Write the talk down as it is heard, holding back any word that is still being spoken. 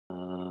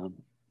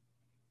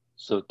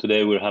So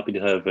today we're happy to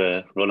have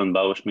Roland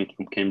Bauerschmidt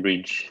from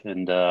Cambridge,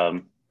 and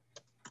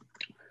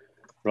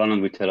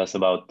Roland will tell us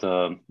about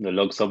the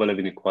log Sobolev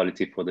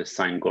inequality for the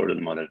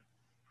Sine-Gordon model.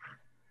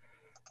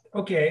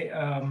 Okay.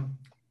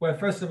 Well,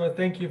 first of all,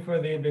 thank you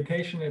for the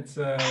invitation. It's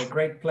a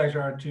great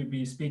pleasure to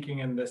be speaking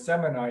in the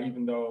seminar,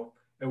 even though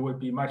it would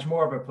be much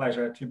more of a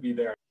pleasure to be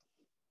there.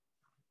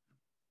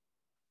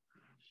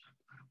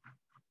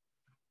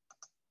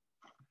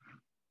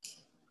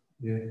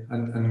 Yeah,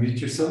 and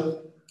unmute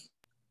yourself.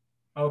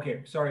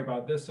 Okay, sorry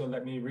about this. So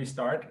let me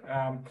restart.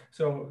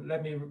 So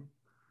let me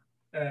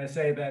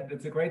say that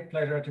it's a great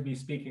pleasure to be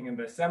speaking in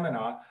the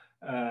seminar,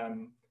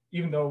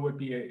 even though it would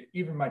be an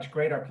even much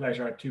greater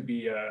pleasure to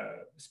be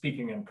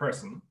speaking in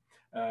person,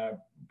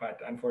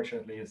 but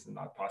unfortunately it's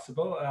not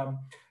possible.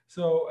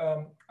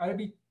 I'll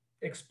be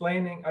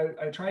explaining,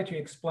 I'll try to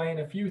explain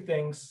a few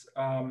things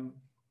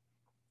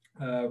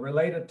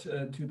related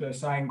to the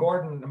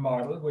Sine-Gordon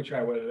model, which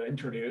I will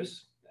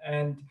introduce.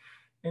 And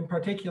in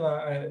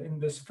particular, in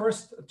this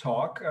first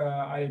talk,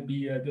 I'll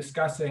be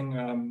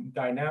discussing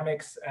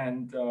dynamics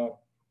and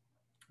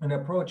an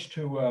approach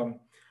to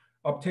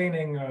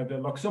obtaining the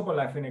log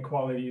Sobolev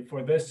inequality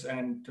for this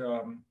and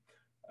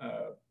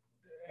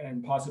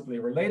possibly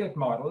related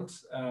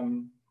models.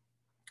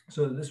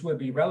 So this will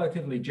be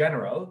relatively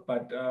general,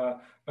 but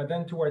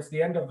then towards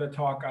the end of the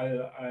talk,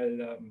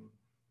 I'll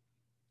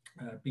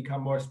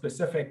become more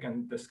specific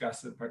and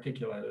discuss in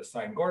particular the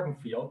Sine-Gordon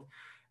field.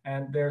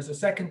 And there's a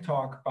second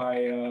talk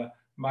by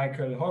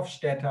Michael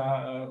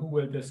Hofstetter, who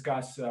will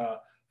discuss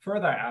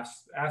further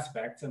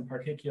aspects, in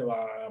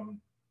particular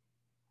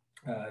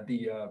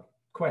the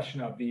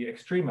question of the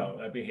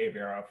extremal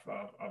behavior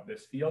of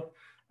this field.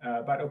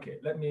 But okay,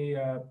 let me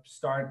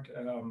start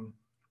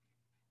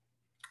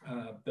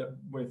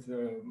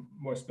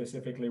more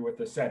specifically with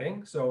the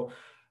setting. So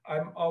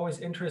I'm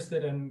always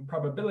interested in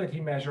probability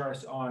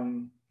measures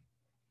on,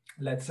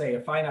 let's say,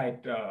 a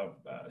finite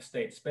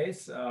state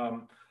space,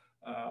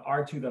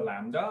 R to the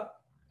lambda.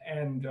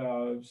 And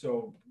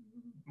so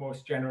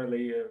most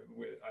generally,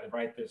 I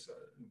write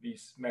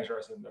these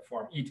measures in the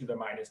form e to the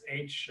minus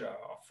h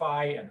of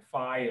phi, and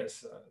phi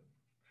is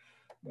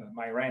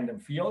my random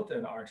field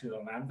in R to the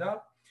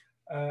lambda.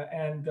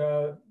 And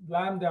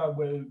lambda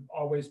will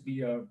always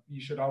be you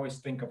should always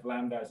think of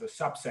lambda as a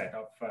subset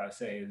of,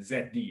 say,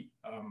 ZD.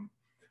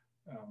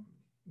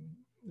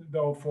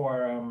 Though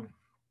for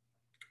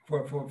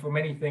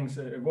many things,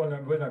 it will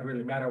not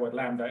really matter what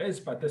lambda is,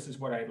 but this is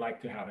what I'd like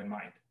to have in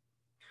mind.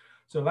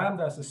 So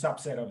lambda is a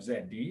subset of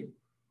ZD.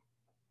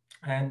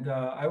 And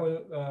I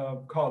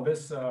will call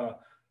this the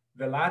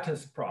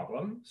lattice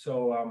problem. So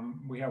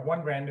we have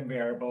one random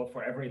variable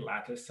for every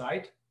lattice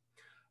site.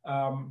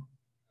 I'll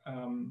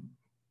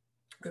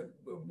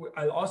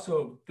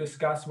also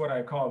discuss what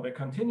I call the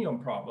continuum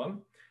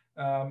problem.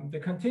 The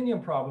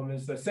continuum problem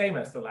is the same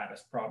as the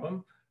lattice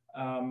problem.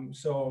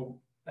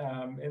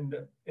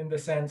 In the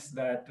sense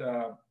that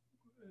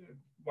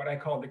what I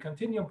call the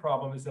continuum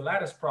problem is the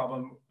lattice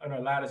problem on a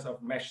lattice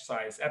of mesh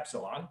size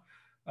epsilon.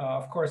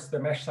 Of course, the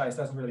mesh size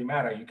doesn't really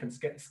matter. You can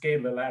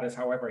scale the lattice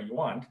however you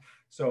want.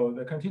 So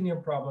the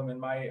continuum problem in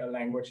my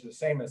language is the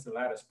same as the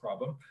lattice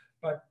problem,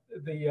 but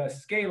the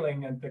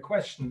scaling and the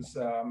questions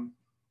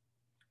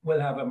will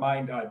have in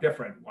mind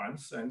different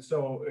ones. And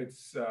so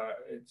it's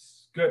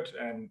good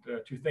and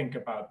to think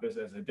about this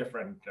as a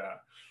different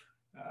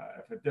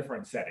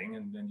setting,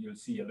 and then you'll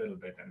see a little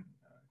bit in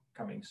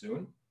coming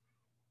soon.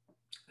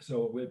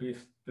 So we'll be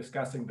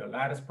discussing the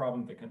lattice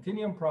problem, the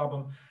continuum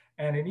problem,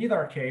 and in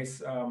either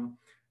case,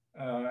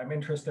 I'm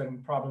interested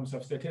in problems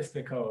of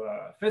statistical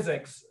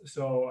physics.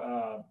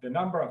 So the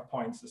number of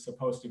points is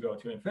supposed to go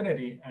to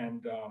infinity,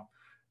 and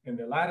in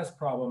the lattice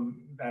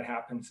problem, that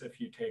happens if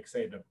you take,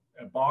 say,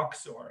 a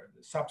box or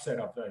the subset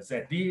of the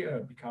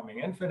ZD becoming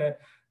infinite.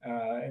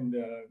 In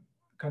the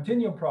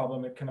continuum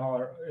problem, it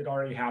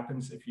already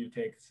happens if you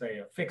take, say,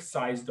 a fixed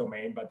size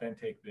domain, but then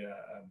take the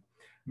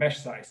mesh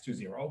size to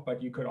 0.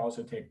 But you could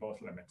also take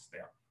both limits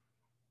there.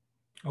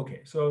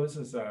 Okay, so this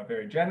is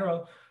very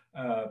general.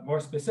 More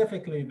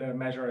specifically, the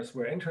measures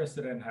we're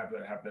interested in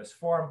have this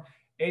form.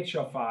 H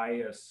of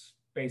I is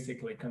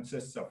basically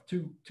consists of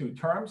two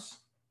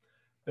terms.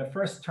 The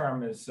first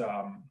term is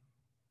a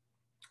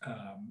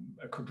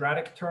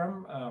quadratic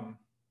term.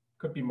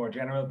 Could be more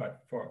general,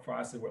 but for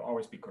us, it will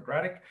always be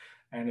quadratic.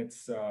 And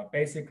it's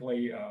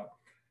basically,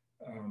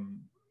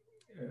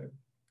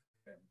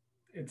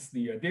 it's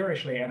the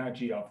Dirichlet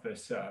energy of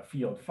this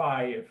field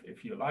phi,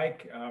 if you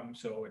like.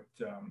 So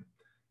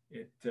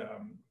it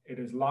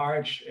is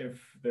large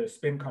if the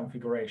spin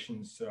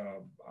configurations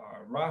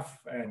are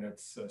rough, and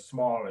it's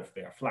small if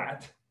they're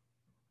flat.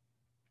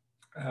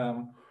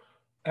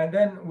 And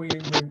then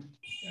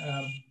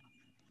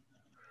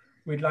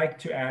we'd like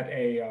to add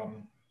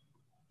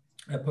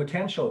a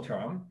potential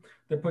term.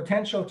 The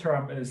potential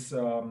term is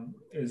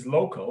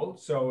local,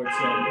 so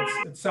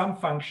it's some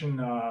function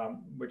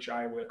which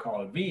I will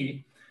call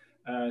v,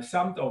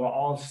 summed over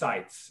all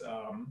sites.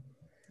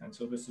 And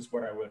so this is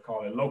what I will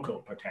call a local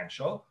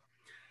potential.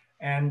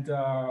 And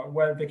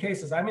well, the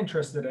cases I'm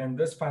interested in,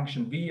 this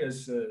function v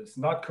is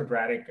not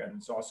quadratic and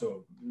it's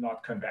also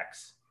not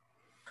convex.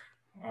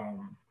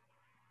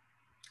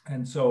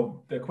 And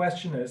so the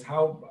question is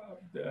how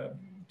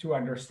to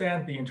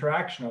understand the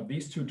interaction of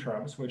these two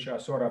terms, which are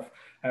sort of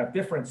have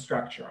different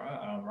structure,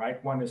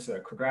 right? One is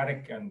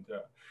quadratic and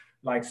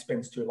like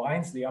spins two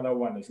lines. The other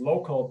one is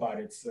local, but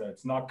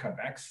it's not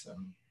convex.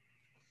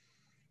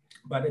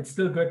 But it's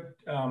still good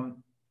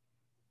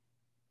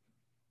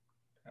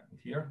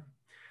here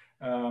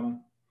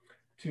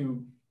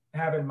to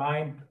have in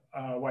mind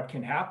what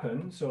can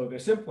happen. So the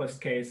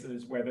simplest case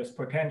is where this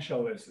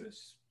potential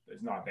is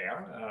not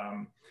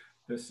there.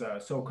 This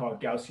so-called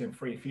Gaussian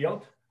free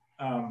field.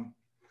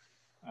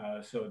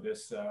 So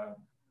this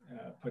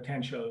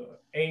potential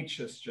H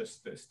is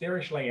just the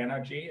Dirichlet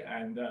energy.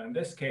 And in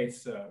this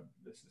case,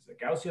 this is a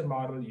Gaussian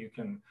model. You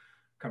can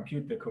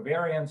compute the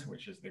covariance,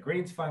 which is the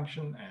Green's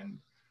function, and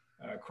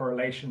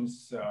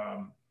correlations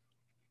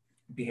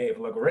behave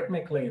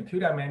logarithmically in 2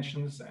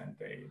 dimensions, and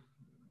they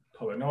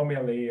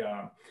polynomially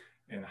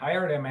in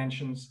higher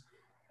dimensions.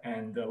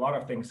 And a lot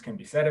of things can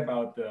be said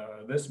about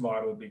this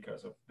model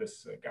because of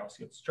this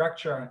Gaussian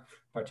structure.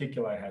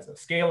 Particularly, it has a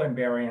scale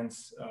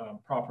invariance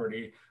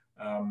property.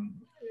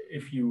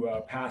 If you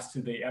pass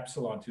to the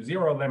epsilon to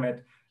 0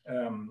 limit,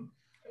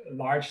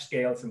 large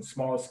scales and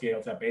small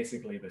scales are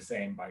basically the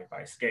same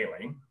by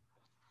scaling.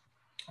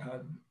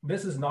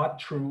 This is not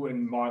true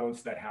in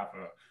models that have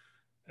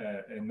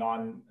a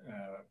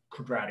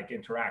non-quadratic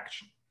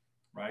interaction,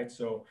 right?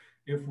 So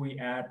if we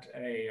add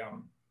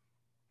an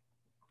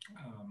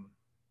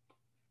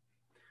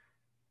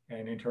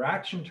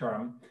interaction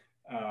term,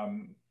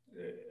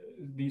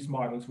 these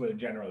models will in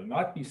general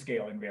not be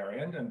scale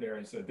invariant, and there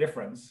is a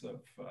difference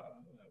of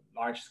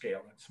large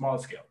scale and small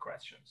scale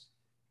questions.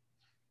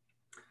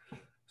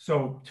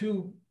 So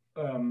two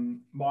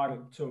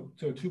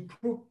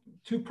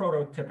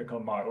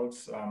prototypical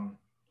models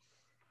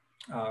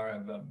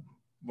are the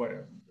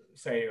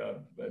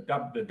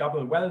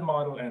double well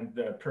model and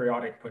the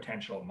periodic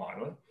potential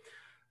model,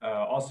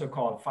 also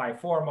called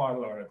phi-4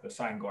 model or the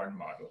Sine-Gordon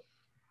model.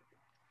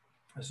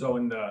 So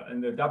in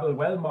the double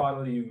well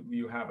model,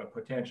 you have a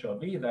potential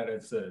V that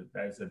is a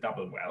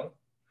double well,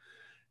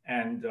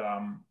 and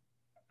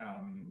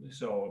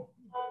so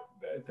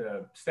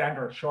the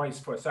standard choice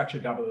for such a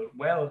double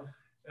well,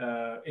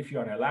 if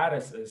you're on a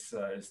lattice, is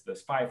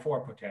this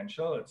phi-4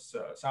 potential. It's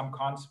some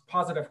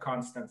positive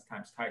constant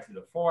times pi to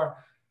the 4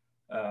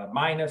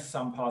 minus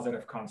some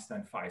positive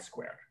constant phi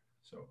squared.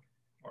 So,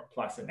 or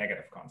plus a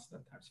negative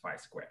constant times phi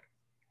squared.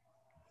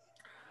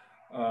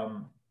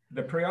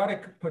 The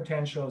periodic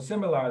potential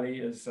similarly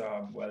is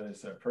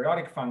is a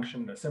periodic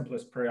function. The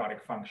simplest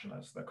periodic function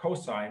is the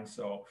cosine.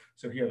 So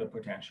here the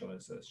potential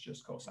is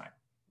just cosine.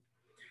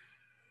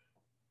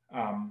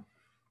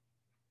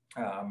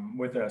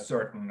 With a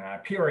certain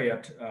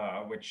period,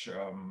 which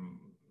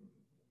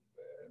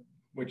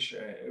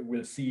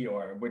we'll see,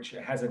 or which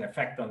has an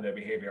effect on the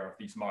behavior of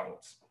these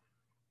models.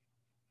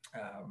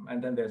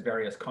 And then there's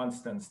various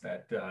constants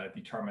that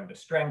determine the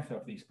strength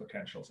of these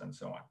potentials and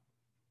so on.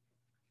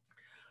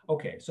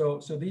 Okay,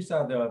 so these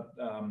are the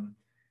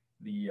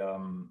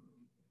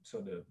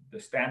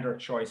standard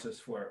choices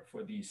for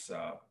these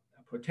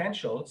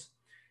potentials.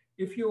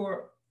 If you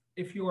are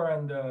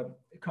in the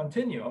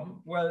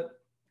continuum, well,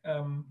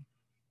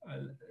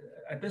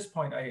 at this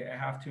point I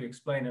have to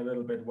explain a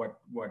little bit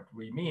what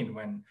we mean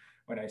when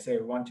I say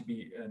we want to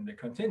be in the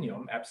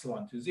continuum,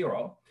 epsilon to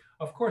 0.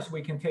 Of course,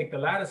 we can take the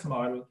lattice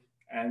model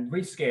and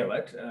rescale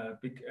it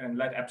and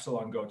let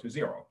epsilon go to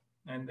 0,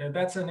 and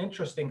that's an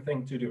interesting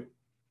thing to do.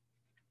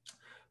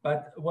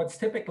 But what's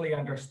typically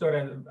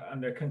understood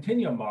under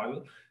continuum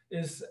model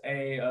is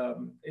a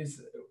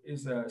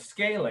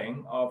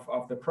scaling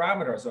of the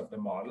parameters of the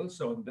model.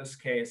 So in this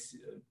case,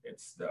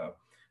 it's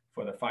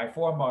for the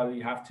phi-4 model,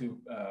 you have to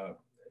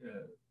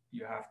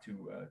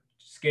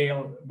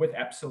scale with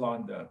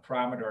epsilon the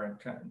parameter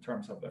in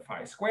terms of the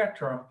phi squared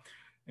term.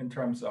 In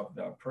terms of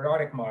the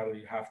periodic model,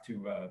 you have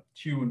to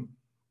tune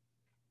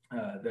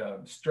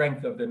the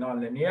strength of the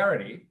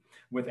nonlinearity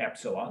with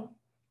epsilon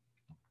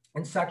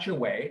in such a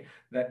way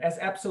that as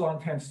epsilon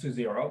tends to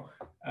 0,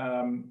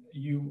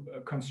 you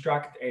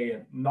construct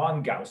a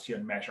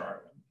non-Gaussian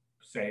measure,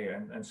 say,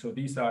 and so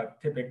these are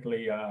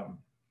typically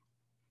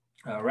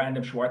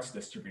random Schwartz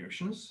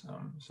distributions.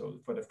 So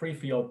for the free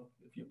field,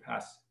 if you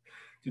pass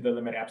to the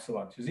limit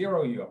epsilon to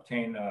 0, you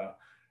obtain a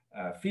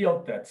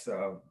field that's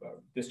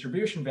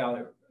distribution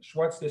value,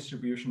 Schwartz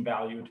distribution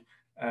valued,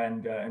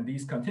 and in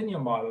these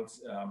continuum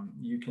models,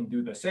 you can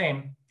do the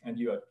same, and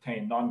you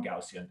obtain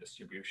non-Gaussian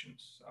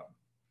distributions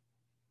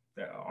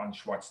on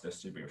Schwartz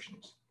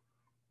distributions.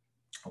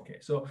 Okay,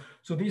 so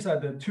these are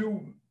the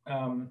two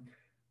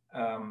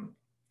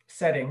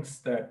settings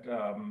that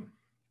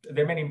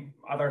there are many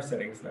other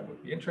settings that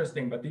would be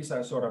interesting, but these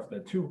are sort of the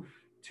two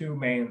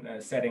main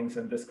settings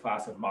in this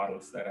class of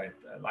models that I'd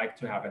like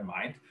to have in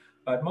mind.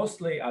 But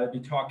mostly I'll be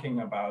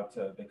talking about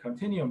the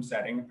continuum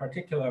setting, in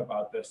particular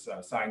about this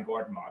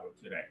Sine-Gordon model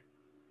today.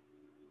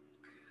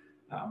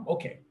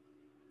 Okay,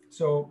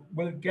 So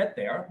we'll get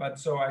there, but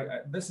so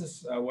this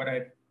is what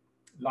I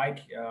like.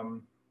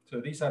 So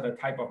these are the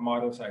type of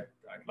models I'd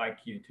like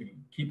you to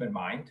keep in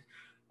mind.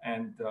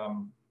 And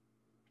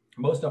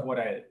most of what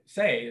I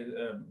say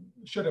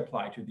should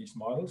apply to these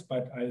models,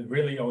 but I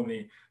really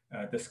only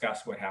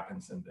discuss what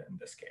happens in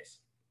this case.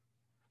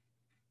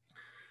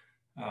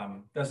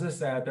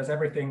 Does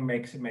everything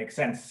make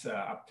sense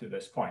up to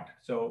this point?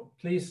 So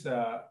please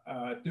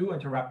do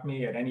interrupt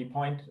me at any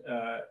point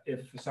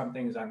if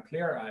something is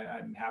unclear.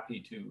 I'm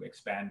happy to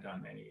expand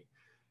on any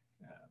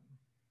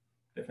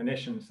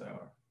definitions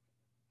or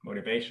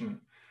motivation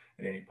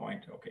at any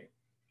point. Okay.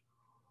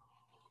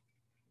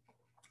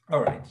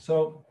 All right.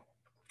 So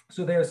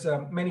there's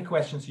many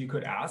questions you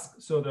could ask.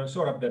 So the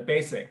sort of the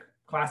basic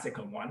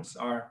classical ones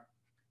are,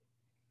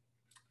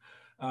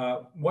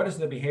 what is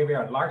the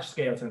behavior at large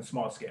scales and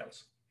small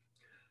scales?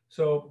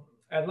 So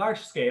at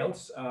large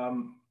scales,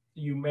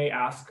 you may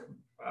ask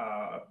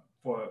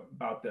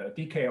about the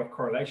decay of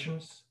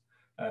correlations,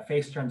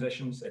 phase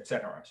transitions,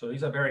 etc. So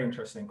these are very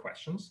interesting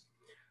questions.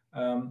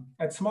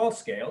 At small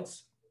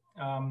scales,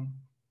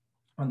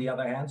 on the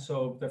other hand,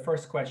 so the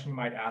first question you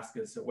might ask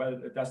is, well,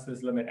 does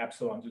this limit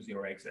epsilon to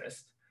 0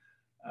 exist?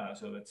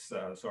 So that's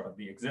sort of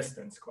the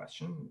existence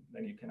question.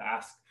 Then you can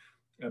ask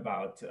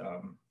about,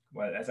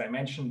 well, as I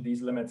mentioned,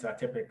 these limits are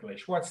typically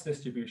Schwartz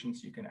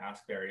distributions. You can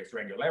ask various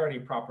regularity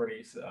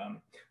properties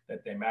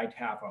that they might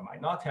have or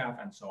might not have,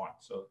 and so on.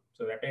 So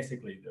they're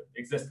basically the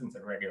existence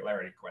and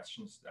regularity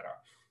questions that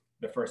are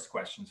the first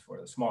questions for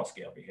the small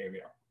scale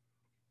behavior.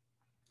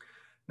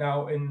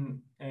 Now,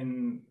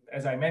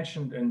 as I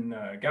mentioned in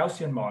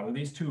Gaussian model,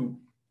 these two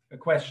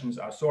questions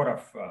are sort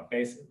of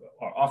basic,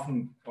 or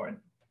often, or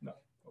no,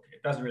 okay,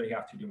 it doesn't really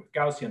have to do with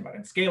Gaussian, but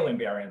in scale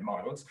invariant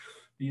models,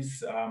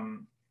 these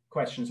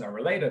questions are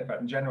related,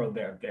 but in general,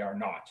 they are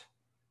not.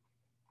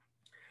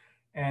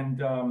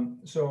 And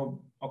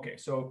so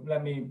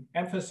let me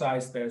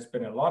emphasize there's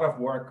been a lot of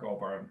work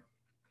over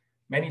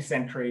many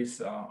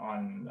centuries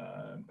on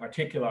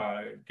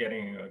particular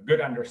getting a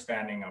good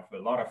understanding of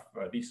a lot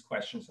of these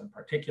questions. In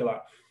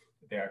particular,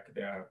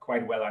 they're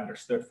quite well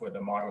understood for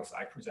the models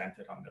I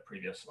presented on the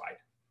previous slide.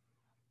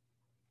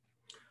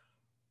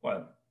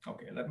 Well,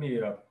 okay,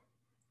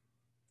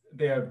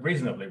 they're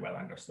reasonably well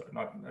understood.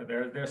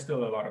 There's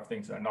still a lot of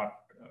things that are not,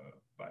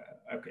 but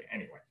okay,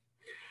 anyway.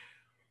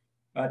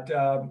 But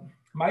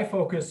my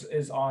focus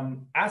is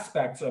on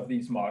aspects of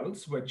these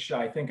models, which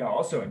I think are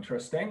also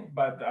interesting,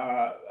 but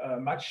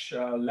much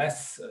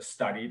less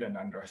studied and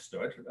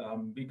understood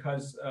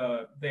because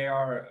they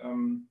are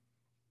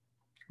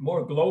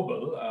more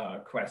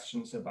global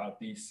questions about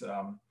these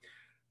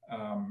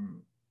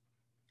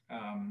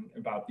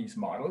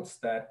models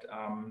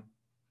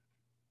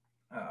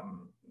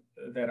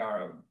that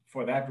are,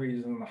 for that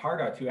reason,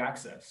 harder to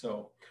access.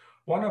 So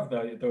one of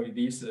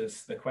these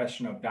is the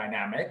question of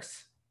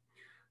dynamics.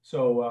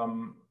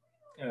 So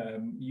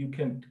you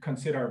can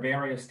consider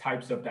various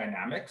types of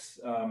dynamics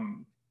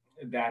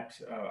that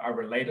are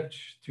related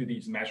to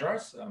these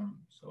measures.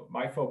 So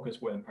my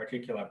focus will in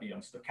particular be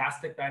on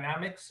stochastic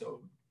dynamics.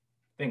 So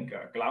think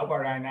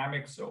Glauber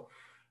dynamics, so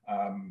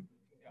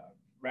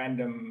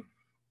random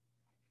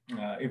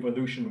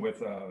evolution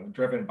with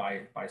driven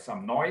by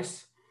some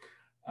noise.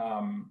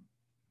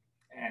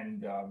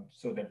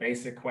 So the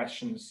basic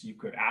questions you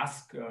could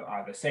ask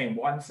are the same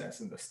ones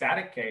as in the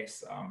static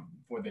case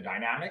for the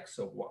dynamics.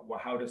 So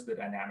how does the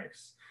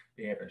dynamics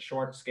behave at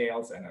short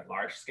scales and at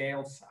large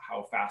scales?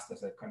 How fast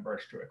does it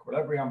converge to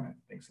equilibrium and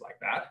things like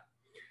that?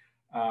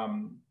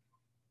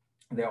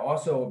 There are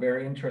also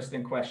very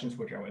interesting questions,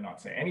 which I will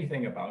not say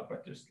anything about,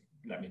 but just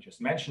let me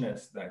just mention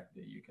is that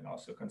you can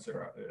also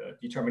consider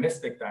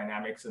deterministic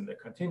dynamics in the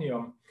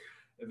continuum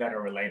that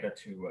are related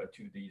to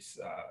these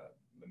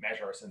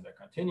measures in the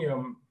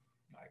continuum,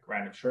 like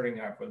random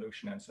Schrödinger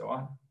evolution and so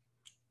on,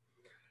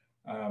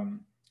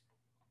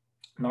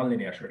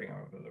 nonlinear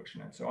Schrödinger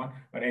evolution and so on.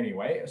 But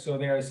anyway, so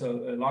there's a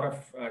lot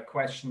of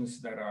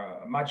questions that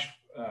are much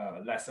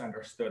less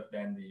understood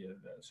than the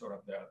sort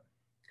of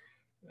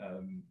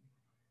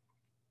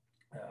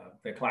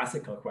the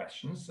classical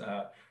questions.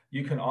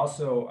 You can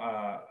also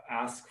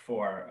ask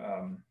for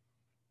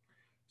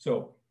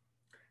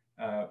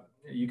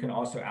you can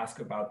also ask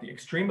about the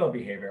extremal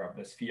behavior of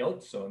this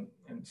field. So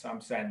in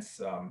some sense,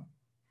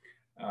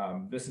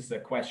 this is a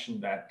question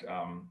that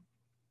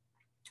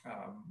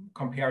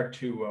compared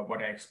to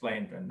what I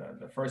explained in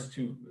the first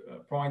 2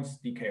 points,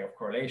 decay of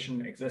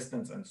correlation,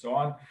 existence, and so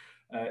on,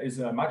 is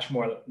a much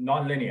more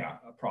nonlinear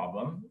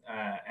problem.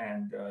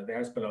 And there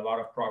has been a lot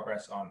of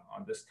progress on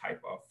this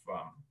type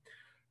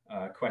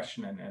of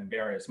question in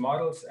various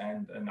models.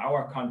 And in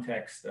our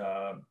context,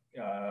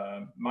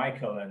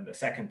 Michael in the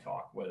second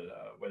talk will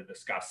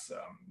discuss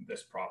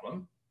this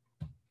problem.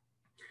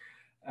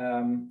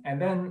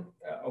 And then,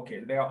 okay,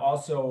 there are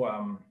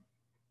also,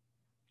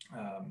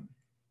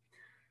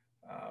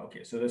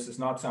 okay, so this is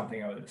not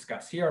something I will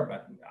discuss here,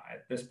 but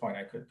at this point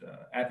I could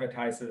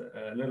advertise it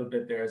a little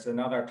bit. There's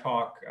another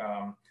talk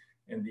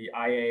in the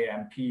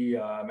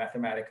IAMP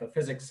mathematical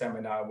physics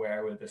seminar where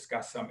I will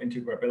discuss some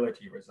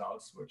integrability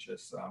results, which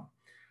is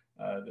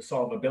the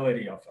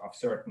solvability of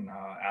certain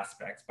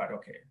aspects, but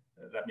okay,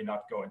 let me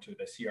not go into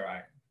this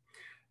here.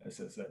 This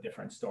is a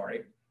different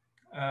story.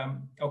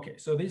 Okay,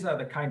 so these are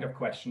the kind of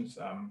questions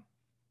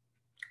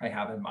I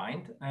have in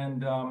mind.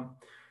 And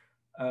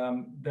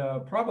the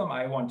problem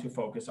I want to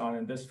focus on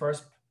in this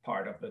first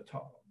part of the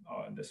talk,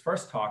 this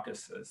first talk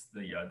is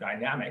the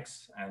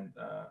dynamics. And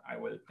I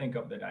will think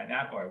of the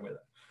dynamic, or I will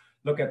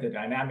look at the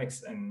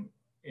dynamics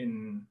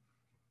in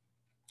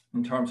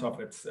terms of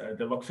its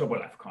the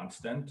Loxobolev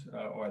constant,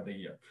 or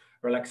the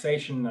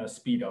relaxation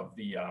speed of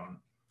the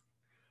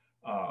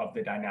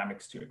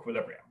dynamics to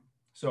equilibrium.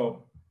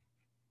 So,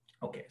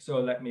 okay,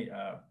 so let me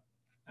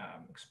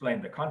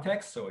explain the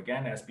context. So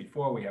again, as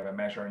before, we have a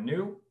measure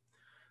nu,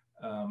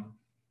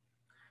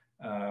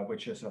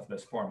 which is of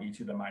this form e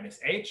to the minus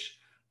h.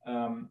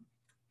 And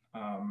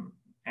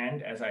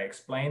as I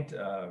explained,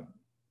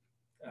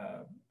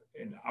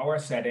 in our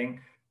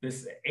setting,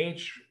 this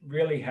H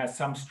really has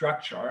some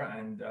structure.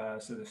 And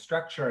so the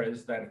structure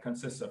is that it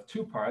consists of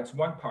two parts.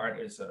 One part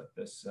is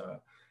this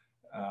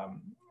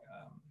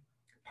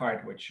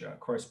part which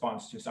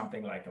corresponds to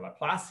something like a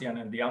Laplacian,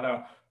 and the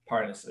other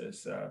part is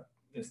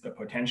the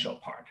potential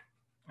part.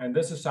 And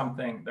this is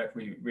something that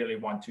we really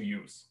want to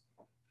use.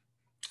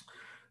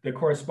 The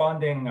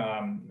corresponding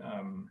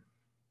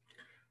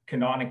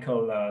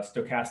canonical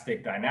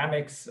stochastic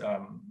dynamics,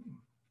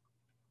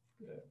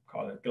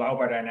 call it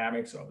Glauber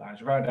dynamics or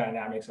Langevin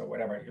dynamics or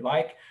whatever you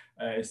like,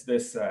 is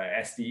this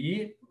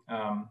SDE.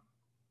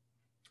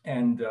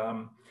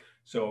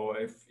 So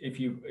if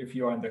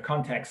you're in the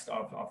context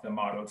of the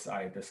models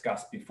I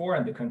discussed before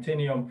in the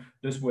continuum,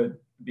 this would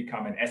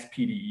become an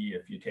SPDE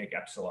if you take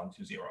epsilon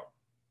to 0.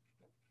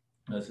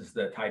 This is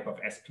the type of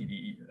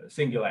SPDE,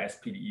 singular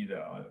SPDE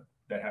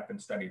that have been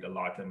studied a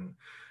lot in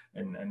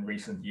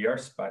recent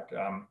years, but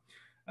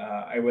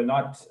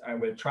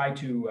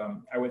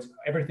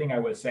everything I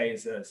will say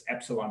is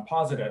epsilon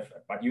positive,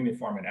 but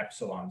uniform in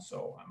epsilon.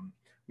 So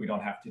we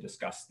don't have to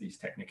discuss these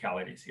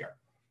technicalities here.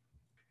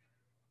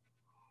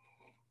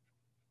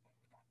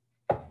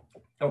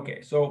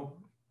 Okay, so,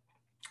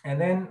 and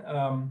then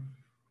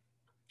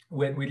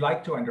we'd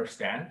like to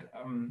understand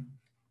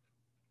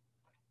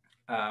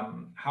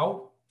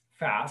how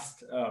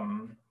fast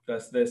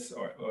does this,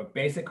 or a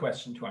basic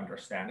question to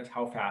understand is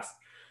how fast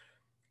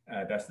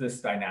does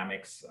this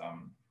dynamics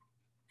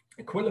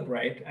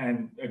equilibrate?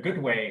 And a good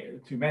way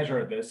to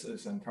measure this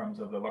is in terms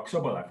of the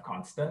Loxobolev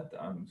constant.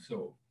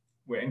 So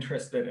we're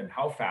interested in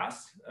how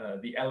fast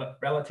the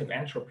relative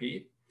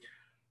entropy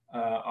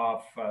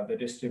of the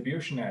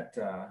distribution at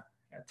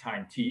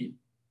time t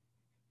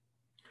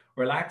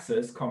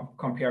relaxes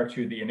compared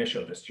to the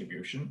initial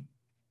distribution.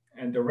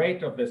 And the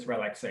rate of this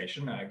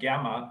relaxation,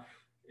 gamma,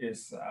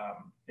 is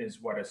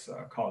what is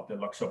called the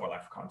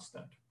Loxobolev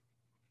constant.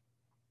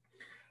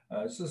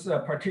 This is a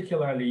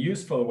particularly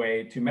useful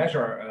way to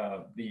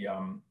measure the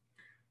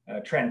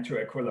trend to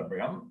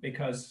equilibrium,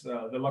 because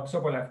the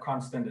Loxobolev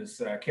constant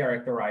is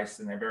characterized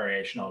in a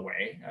variational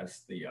way,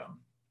 as the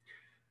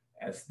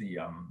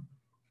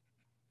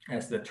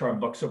term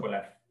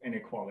Loxobolev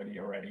inequality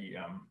already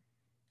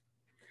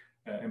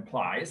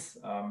implies.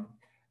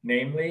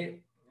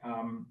 Namely,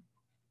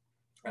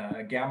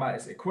 gamma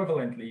is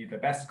equivalently the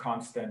best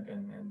constant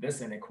in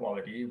this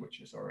inequality, which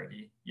is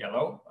already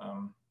yellow.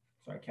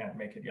 So I can't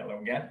make it yellow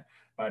again,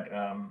 but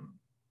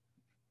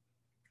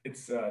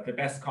it's the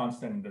best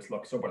constant in this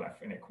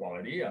Loxobolev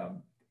inequality,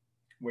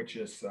 which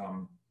is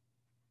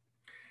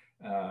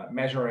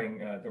measuring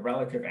the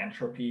relative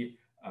entropy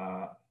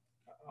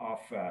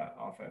of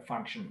a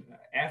function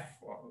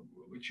f,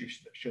 which you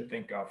should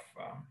think of.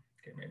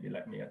 Okay, maybe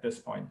let me at this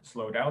point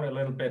slow down a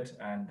little bit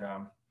and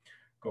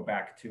go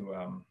back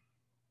to,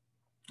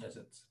 as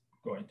it's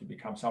going to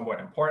become somewhat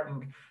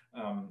important,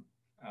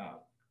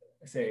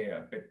 say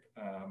a bit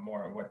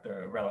more what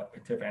the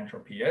relative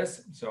entropy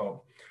is.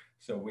 So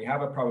we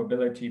have a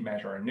probability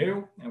measure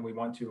nu, and we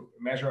want to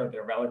measure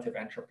the relative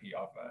entropy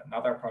of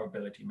another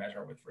probability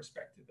measure with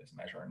respect to this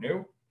measure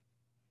nu.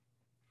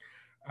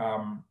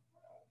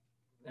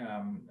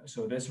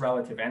 So this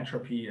relative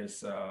entropy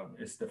is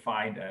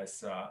defined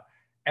as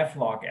f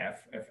log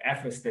f, if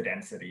f is the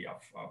density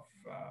of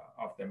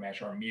the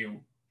measure mu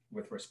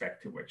with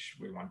respect to which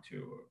we want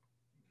to,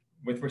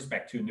 with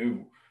respect to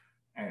nu.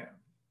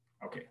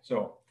 Okay,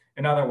 so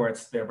in other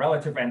words, the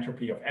relative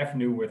entropy of f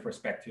nu with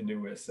respect to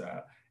nu is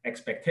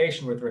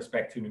expectation with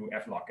respect to nu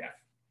f log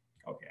f.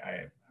 Okay,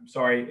 I'm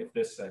sorry if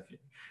this,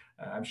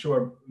 I'm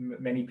sure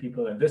many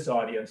people in this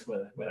audience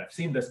will have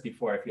seen this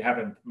before. If you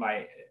haven't,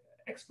 my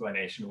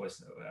explanation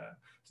was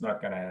it's not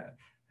going to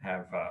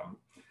have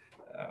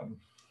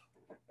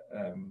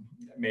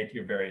made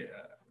you very,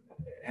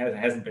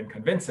 hasn't been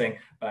convincing,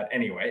 but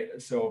anyway,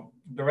 so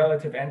the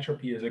relative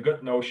entropy is a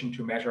good notion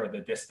to measure the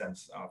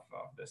distance of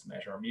this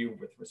measure mu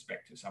with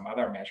respect to some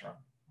other measure.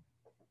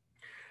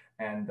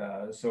 And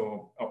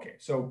so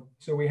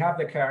we have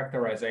the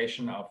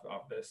characterization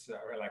of this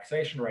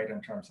relaxation rate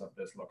in terms of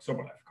this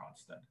Loxobolev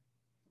constant.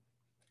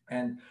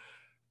 And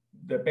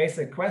the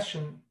basic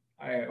question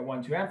I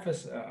want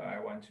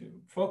to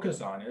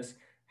focus on is,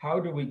 how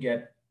do we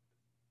get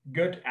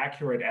good,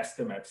 accurate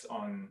estimates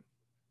on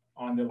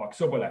the log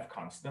Sobolev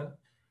constant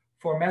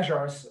for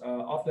measures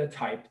of the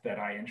type that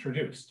I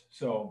introduced.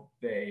 So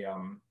they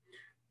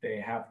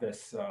have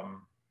this,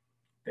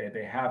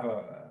 they have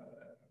a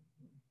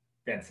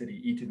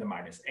density e to the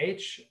minus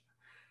h.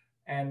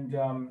 And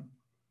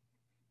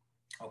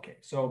okay,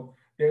 so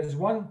there's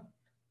one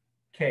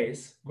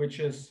case which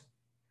is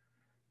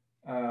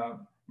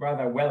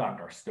rather well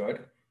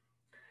understood,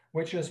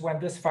 which is when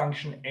this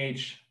function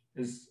h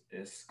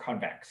is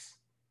convex.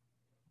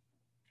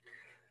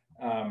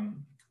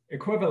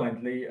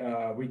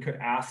 Equivalently, we could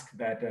ask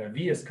that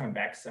V is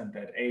convex and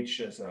that H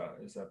is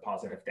a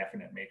positive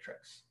definite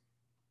matrix.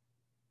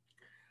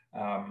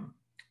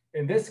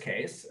 In this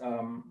case,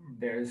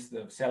 there's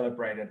the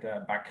celebrated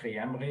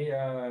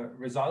Bakri-Emry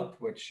result,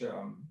 which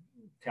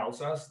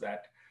tells us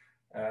that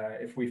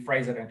if we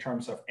phrase it in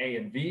terms of A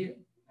and V,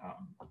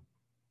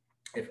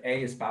 if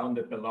A is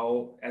bounded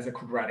below as a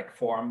quadratic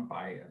form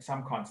by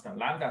some constant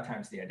lambda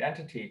times the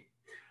identity,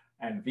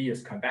 and V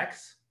is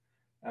convex,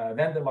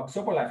 then the log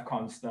Sobolev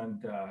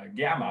constant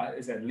gamma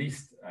is at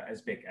least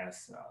as big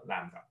as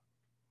lambda.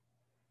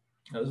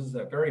 Now, this is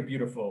a very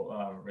beautiful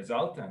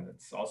result, and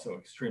it's also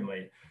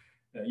extremely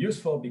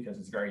useful because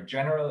it's very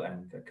general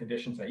and the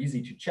conditions are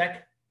easy to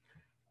check.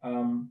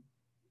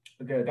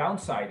 The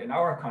downside in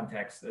our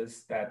context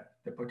is that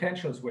the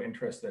potentials we're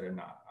interested in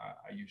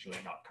are usually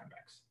not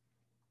convex.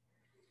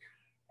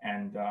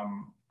 And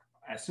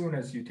as soon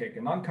as you take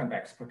a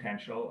non-convex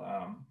potential,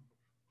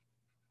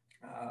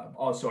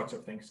 all sorts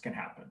of things can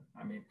happen.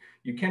 I mean,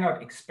 you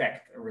cannot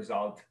expect a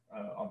result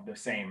of the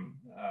same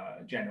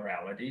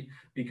generality,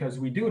 because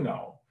we do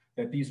know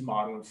that these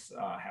models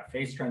have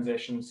phase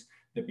transitions.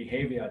 The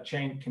behavior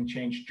can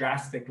change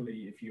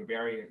drastically if you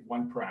vary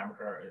one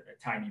parameter a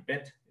tiny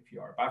bit. If you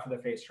are above the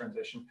phase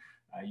transition,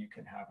 you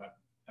can have a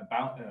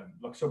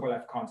log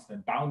Sobolev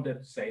constant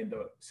bounded, say, in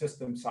the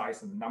system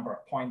size and the number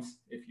of points.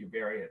 If you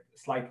vary it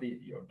slightly,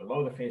 you're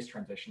below the phase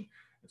transition,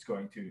 it's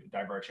going to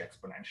diverge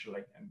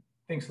exponentially and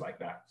things like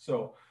that.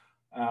 So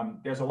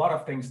there's a lot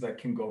of things that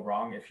can go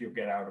wrong if you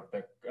get out of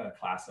the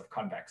class of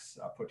convex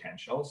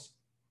potentials.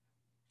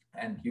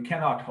 And you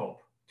cannot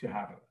hope to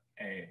have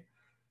a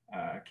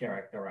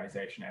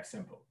characterization as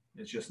simple.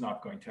 It's just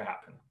not going to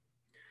happen.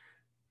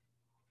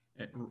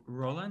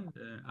 Roland,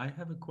 I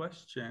have a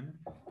question.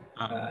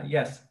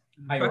 Yes.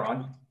 Hi,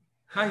 Ron.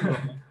 Hi,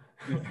 Ron.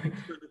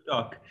 Thanks for the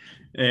talk.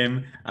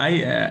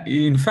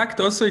 In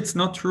fact, also, it's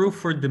not true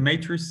for the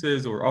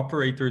matrices or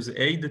operators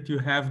A that you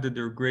have that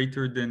they're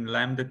greater than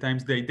lambda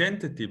times the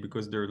identity,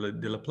 because they're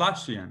the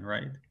Laplacian,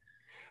 right?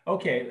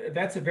 Okay,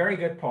 that's a very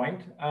good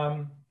point.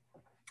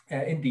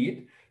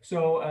 Indeed.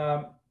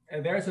 So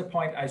there's a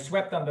point I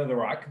swept under the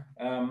rug.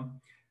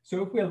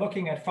 So if we're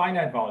looking at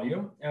finite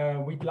volume,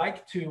 we'd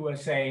like to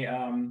say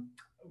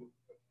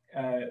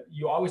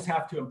you always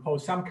have to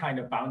impose some kind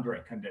of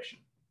boundary condition.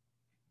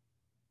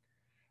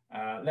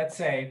 Let's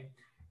say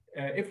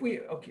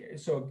okay,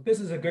 so this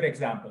is a good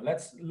example.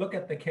 Let's look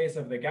at the case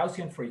of the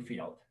Gaussian free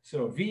field.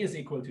 So V is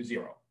equal to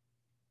 0.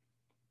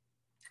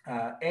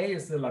 A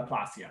is the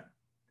Laplacian.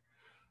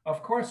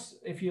 Of course,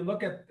 if you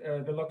look at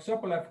the log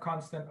Sobolev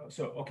constant,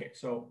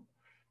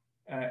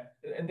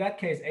 in that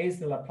case, A is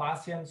the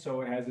Laplacian,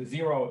 so it has a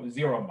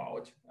zero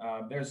mode.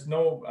 There's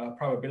no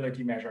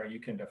probability measure you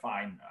can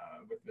define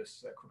with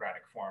this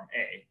quadratic form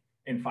A,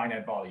 in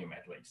finite volume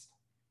at least.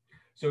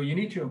 So you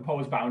need to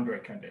impose boundary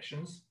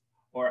conditions,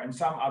 or in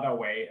some other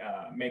way,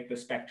 make the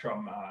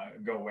spectrum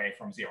go away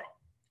from 0,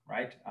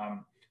 right?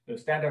 The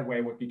standard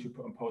way would be to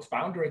impose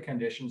boundary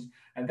conditions,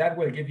 and that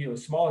will give you a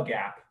small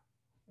gap,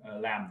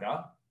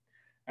 lambda.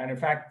 And in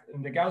fact,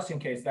 in the Gaussian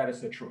case, that is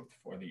the truth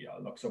for the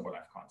log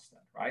Sobolev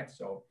constant, right?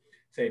 So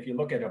say if you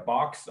look at a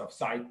box of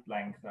side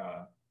length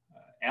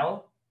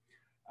L,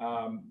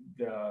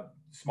 the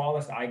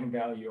smallest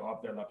eigenvalue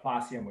of the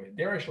Laplacian with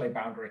Dirichlet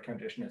boundary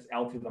condition is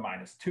L to the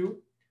minus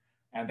 2.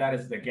 And that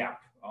is the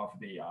gap of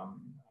the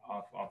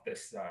of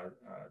this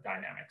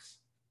dynamics.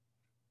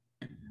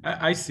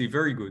 I see.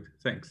 Very good.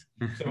 Thanks.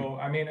 So,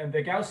 I mean, in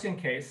the Gaussian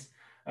case,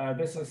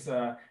 this is,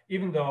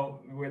 even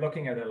though we're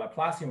looking at a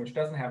Laplacian, which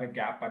doesn't have a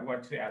gap, but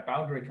what's the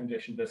boundary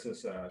condition, this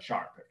is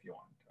sharp, if you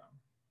want.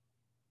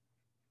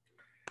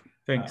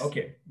 Thanks.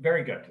 Okay,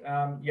 very good.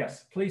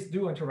 Yes, please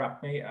do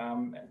interrupt me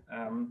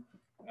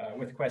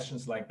with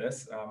questions like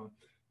this.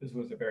 This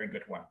was a very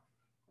good one.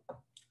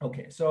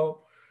 Okay,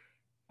 so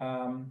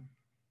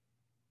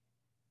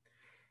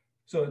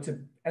it's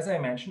as I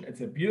mentioned,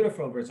 it's a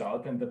beautiful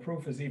result, and the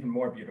proof is even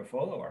more beautiful,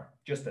 or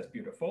just as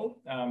beautiful.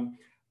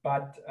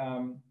 But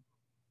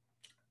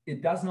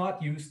it does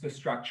not use the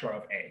structure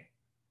of A.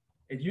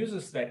 It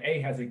uses that A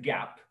has a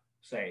gap,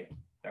 say,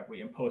 that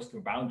we impose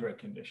through boundary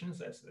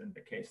conditions, as in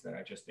the case that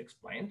I just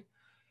explained.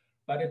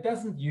 But it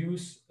doesn't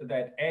use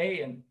that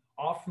A, and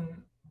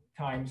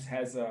oftentimes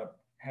has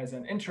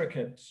an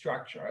intricate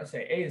structure.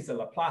 Say A is the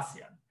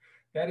Laplacian.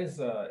 that is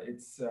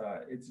it's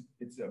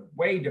a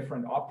way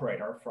different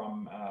operator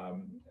from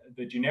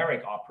the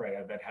generic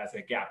operator that has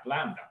a gap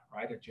lambda,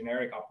 right? A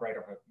generic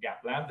operator with a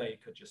gap lambda, you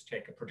could just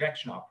take a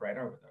projection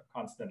operator with a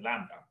constant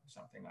lambda or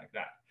something like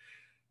that.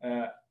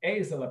 A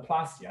is a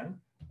Laplacian.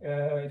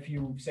 If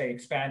you say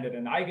expanded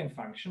an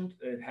eigenfunction,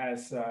 it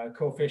has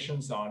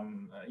coefficients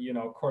on,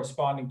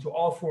 corresponding to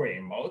all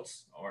Fourier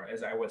modes, or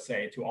as I would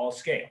say, to all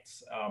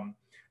scales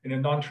in a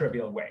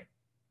non-trivial way.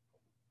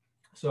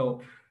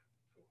 So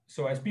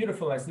as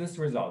beautiful as this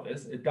result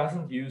is, it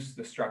doesn't use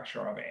the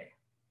structure of A.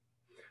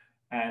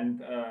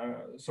 And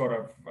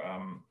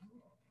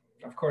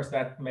of course,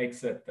 that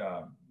makes it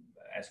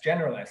as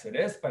general as it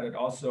is, but it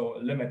also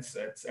limits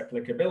its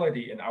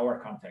applicability in our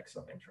context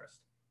of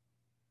interest.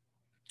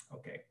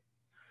 Okay.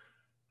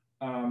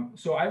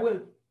 So I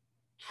will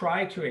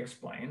try to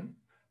explain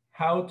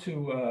how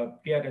to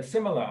get a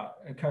similar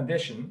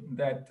condition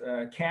that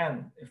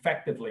can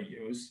effectively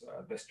use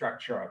the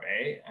structure of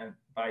A, and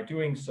by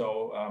doing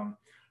so,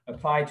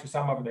 apply to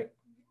some of the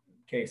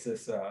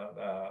cases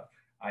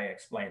I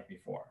explained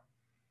before.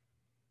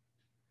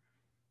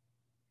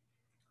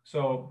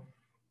 So,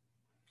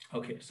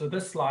 okay, so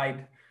this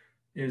slide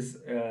is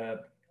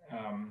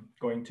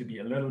going to be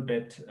a little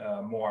bit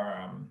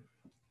more,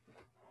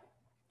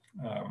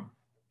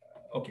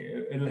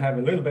 okay, it'll have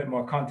a little bit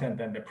more content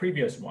than the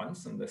previous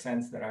ones in the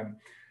sense that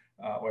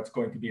what's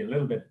going to be a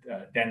little bit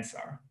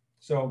denser.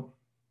 So,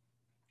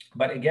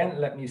 but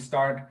again, let me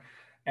start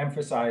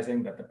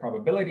emphasizing that the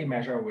probability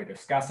measure we're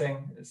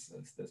discussing is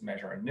this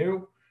measure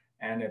nu,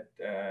 and it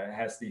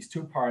has these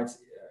two parts,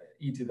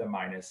 e to the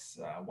minus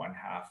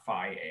 1/2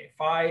 phi a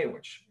phi,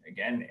 which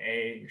again,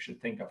 A, you should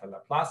think of a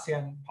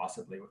Laplacian,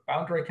 possibly with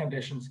boundary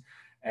conditions,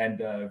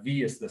 and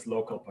V is this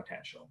local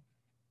potential.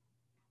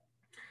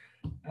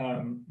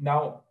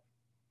 Now,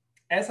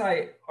 as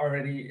I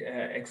already,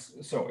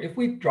 so if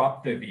we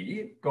drop the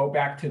V, go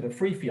back to the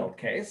free field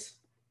case,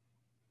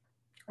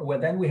 well,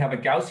 then we have a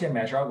Gaussian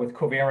measure with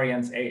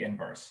covariance A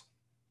inverse.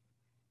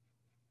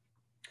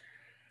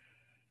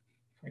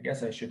 I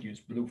guess I should use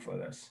blue for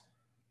this.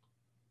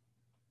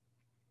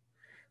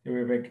 We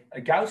have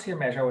a Gaussian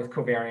measure with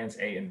covariance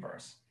A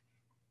inverse.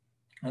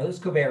 Now, this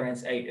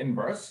covariance A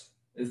inverse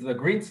is the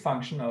Green's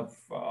function of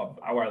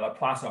our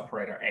Laplace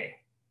operator A.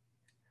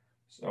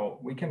 So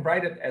we can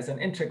write it as an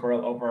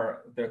integral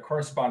over the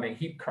corresponding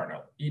heat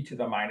kernel, e to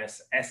the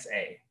minus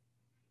SA.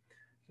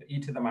 So e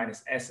to the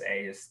minus SA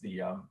is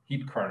the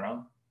heat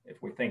kernel,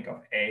 if we think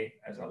of A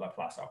as a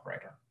Laplace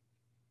operator.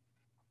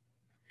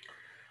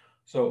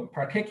 So in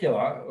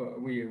particular,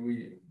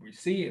 we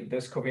see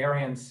this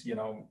covariance,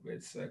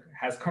 it's,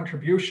 has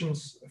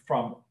contributions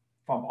from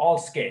all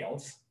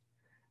scales.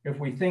 If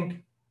we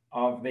think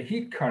of the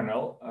heat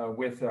kernel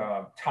with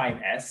time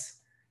S,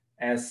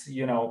 as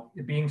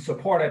being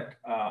supported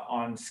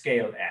on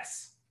scale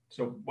S.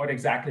 So what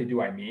exactly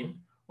do I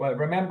mean? Well,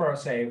 remember,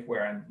 say if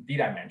we're in d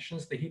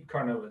dimensions, the heat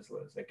kernel is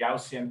a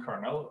Gaussian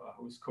kernel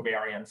whose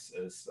covariance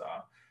is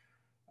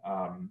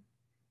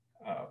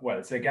well,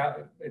 it's a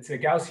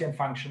Gaussian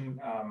function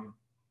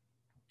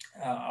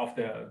of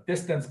the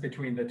distance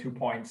between the 2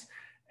 points,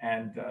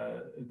 and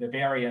the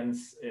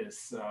variance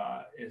is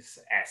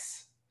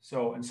S.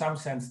 So in some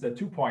sense, the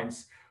 2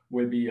 points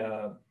will be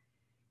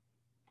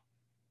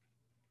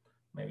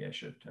maybe I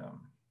should,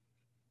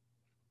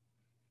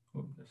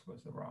 this was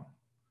the wrong.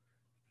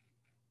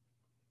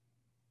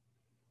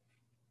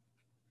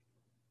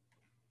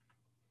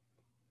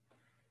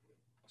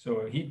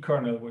 So a heat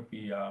kernel would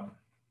be, I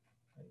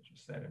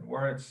just said in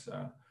words,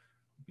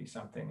 would be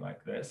something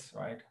like this,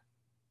 right?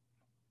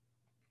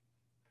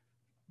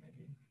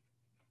 Maybe.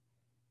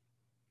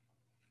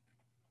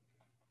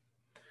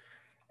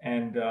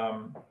 And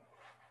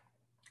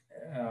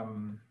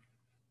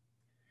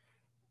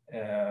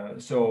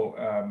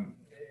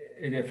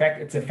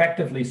it's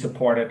effectively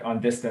supported on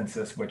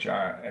distances which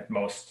are at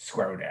most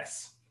square root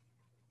S.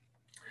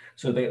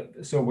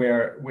 So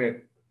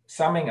we're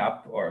summing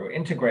up or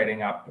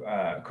integrating up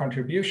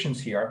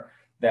contributions here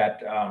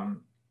that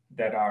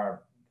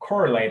are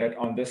correlated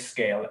on this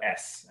scale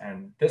S,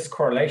 and this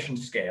correlation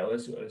scale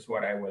is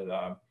what I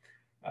will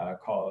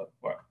call,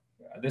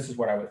 this is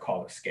what I would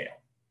call the scale.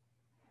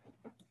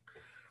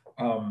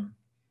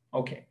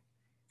 Okay,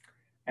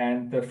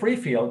 and the free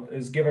field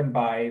is given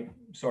by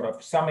sort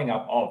of summing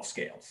up all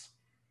scales.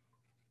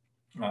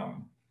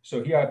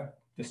 So here I've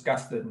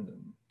discussed it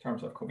in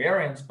terms of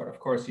covariance, but of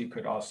course you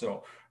could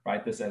also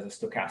write this as a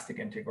stochastic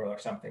integral or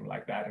something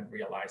like that and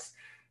realize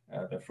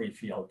the free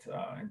field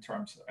in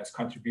terms as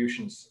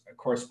contributions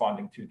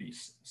corresponding to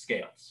these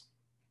scales.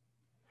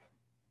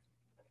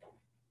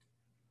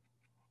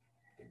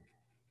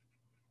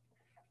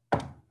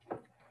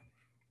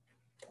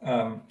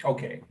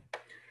 Okay,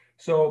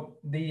 so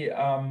the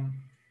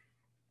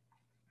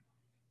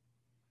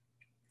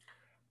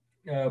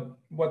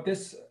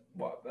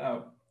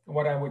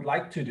what I would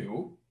like to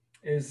do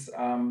is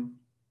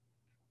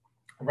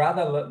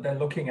rather than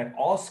looking at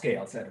all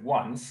scales at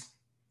once,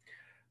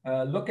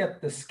 look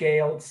at the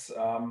scales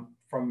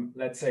from,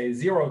 let's say,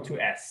 0 to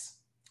S.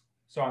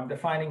 So I'm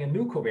defining a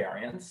new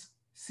covariance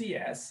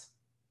CS,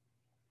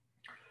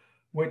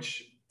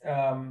 which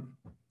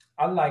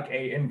unlike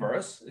A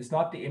inverse is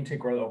not the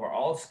integral over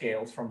all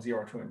scales from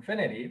 0 to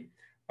infinity,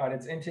 but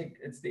it's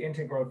the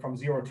integral from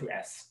 0 to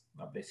S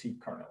of this heat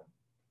kernel.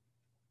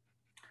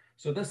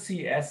 So this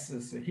CS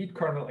is a heat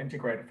kernel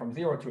integrated from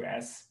 0 to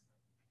S.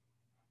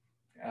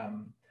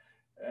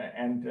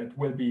 And it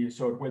will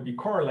be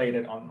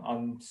correlated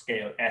on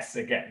scale S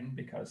again,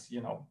 because,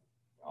 you know,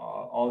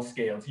 all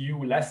scales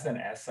U less than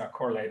S are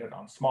correlated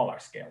on smaller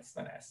scales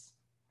than S.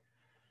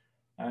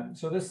 And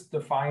so this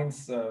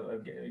defines,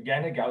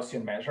 again, a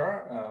Gaussian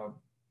measure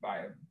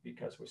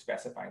because we're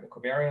specifying the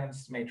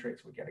covariance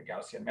matrix, we get a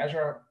Gaussian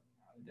measure.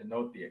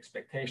 Denote the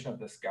expectation of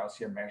this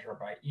Gaussian measure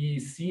by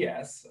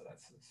ECS.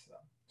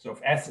 So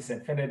if S is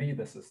infinity,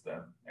 this is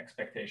the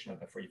expectation of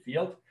the free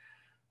field.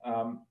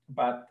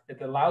 But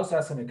it allows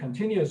us in a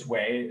continuous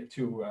way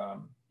to,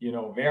 you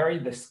know, vary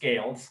the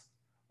scales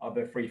of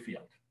the free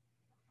field.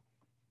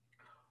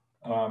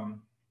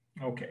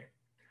 Okay,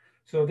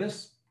 so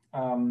this,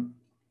 and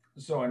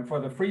for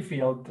the free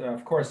field,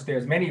 of course,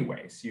 there's many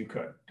ways you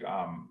could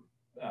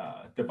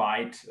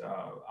divide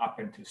up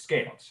into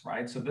scales,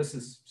 right? So this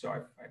is,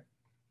 I've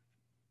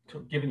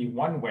given you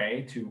one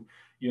way to,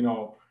 you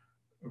know,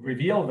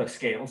 reveal the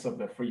scales of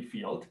the free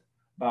field,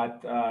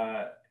 but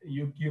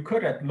you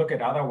could look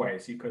at other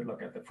ways. You could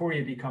look at the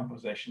Fourier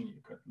decomposition.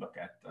 You could look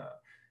at,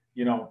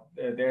 you know,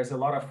 there's a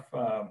lot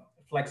of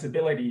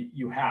flexibility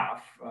you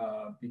have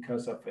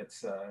because of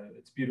its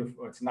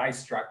beautiful, its nice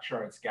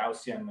structure, it's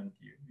Gaussian, and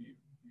you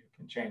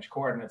can change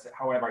coordinates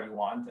however you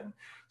want. And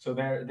so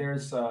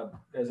there's a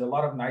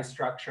lot of nice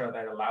structure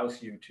that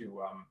allows you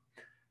to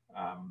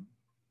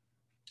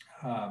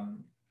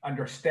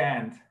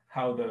understand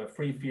how the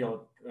free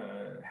field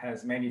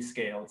has many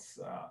scales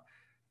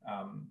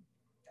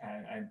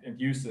and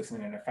use this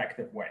in an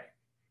effective way.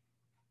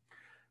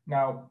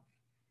 Now,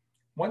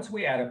 once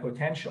we add a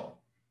potential,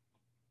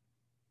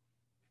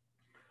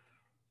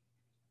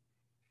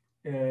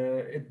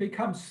 it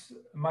becomes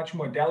much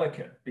more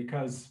delicate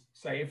because,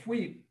 say, if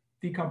we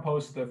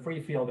decompose the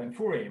free field in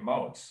Fourier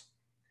modes,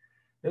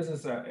 this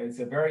is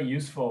a very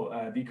useful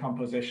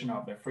decomposition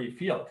of the free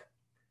field,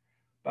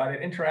 but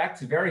it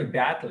interacts very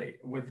badly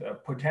with a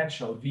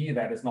potential V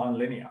that is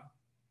nonlinear.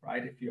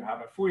 Right? If you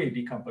have a Fourier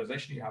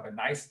decomposition, you have a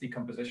nice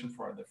decomposition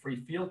for the free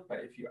field,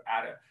 but if you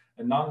add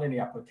a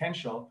nonlinear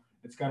potential,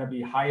 it's going to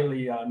be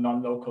highly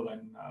non-local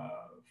in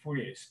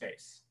Fourier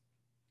space.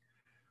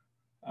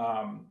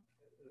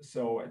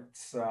 So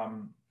it's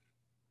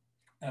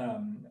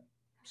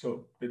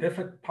so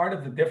the part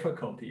of the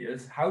difficulty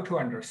is how to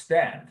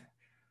understand,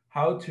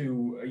 how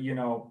to, you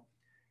know,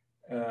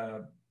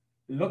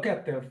 look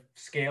at the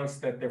scales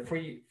that the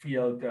free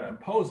field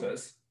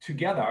imposes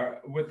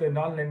together with the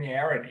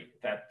nonlinearity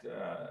that,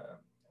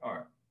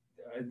 or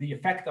the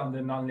effect on the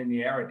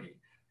nonlinearity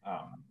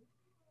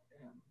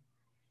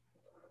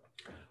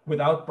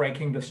without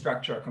breaking the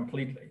structure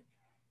completely.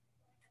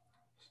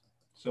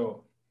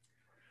 So,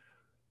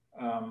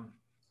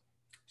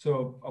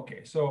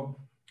 okay, so,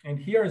 and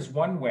here's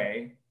one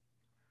way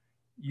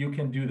you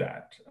can do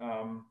that.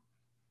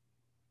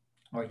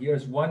 Or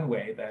here's one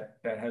way that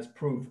has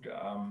proved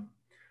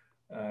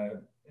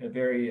a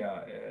very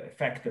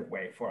effective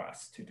way for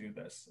us to do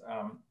this,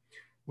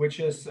 which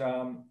is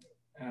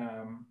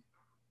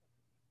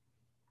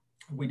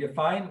we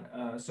define,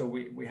 so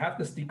we have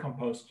this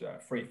decomposed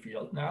free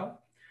field now,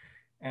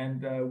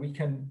 and we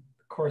can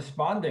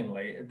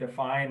correspondingly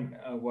define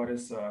what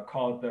is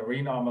called the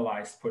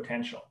renormalized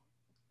potential.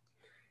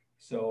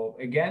 So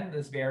again,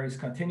 this varies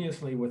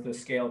continuously with the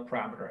scale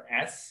parameter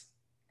S,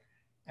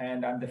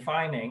 and I'm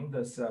defining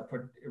this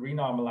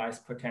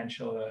renormalized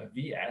potential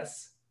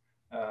Vs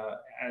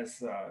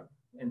as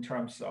in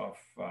terms of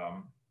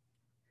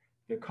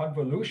the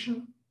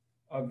convolution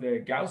of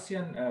the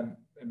Gaussian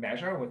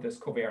measure with this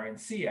covariance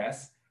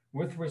Cs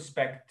with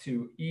respect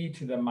to e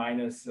to the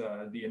minus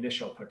the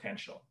initial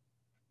potential.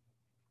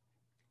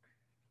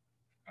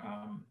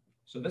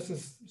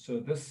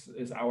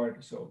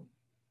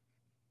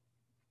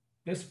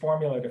 This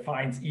formula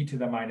defines e to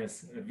the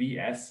minus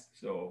Vs.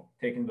 So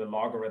taking the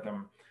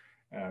logarithm,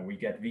 we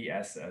get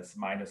Vs as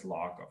minus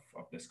log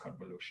of this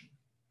convolution.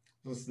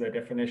 This is the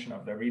definition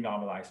of the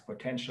renormalized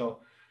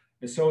potential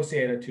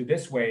associated to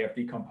this way of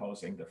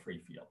decomposing the free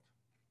field.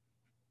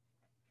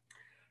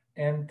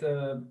 And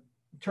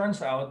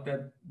turns out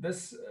that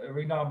this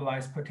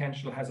renormalized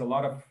potential has a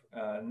lot of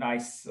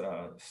nice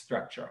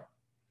structure.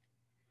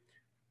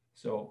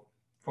 So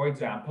for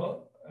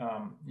example,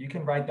 you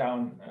can write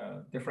down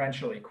a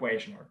differential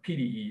equation, or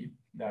PDE,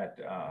 that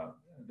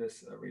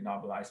this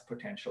renormalized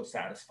potential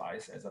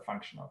satisfies as a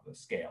function of the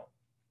scale.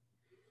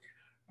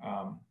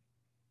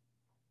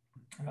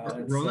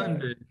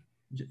 Roland,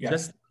 yes.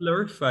 Just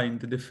clarifying,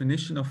 the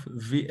definition of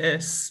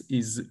Vs,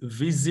 is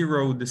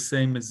V0 the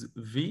same as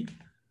V?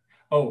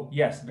 Oh,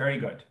 yes, very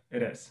good.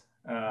 It is.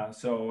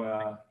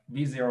 So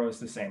V0 is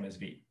the same as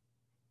V.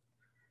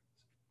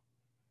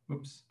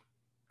 Oops.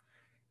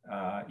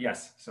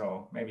 Yes,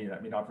 so maybe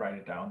let me not write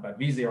it down, but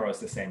V0 is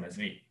the same as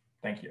V.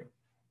 Thank you.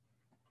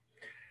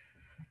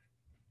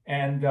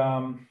 And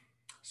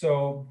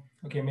so,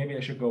 okay, maybe I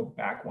should go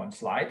back one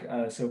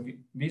slide. So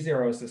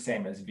V0 is the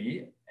same as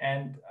V.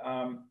 And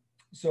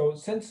so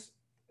since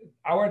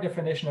our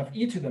definition of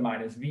e to the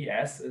minus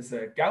Vs is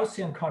a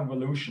Gaussian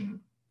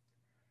convolution,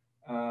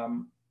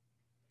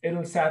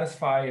 it'll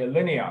satisfy a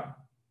linear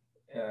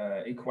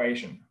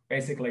equation,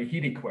 basically a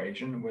heat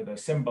equation with a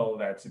symbol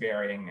that's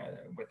varying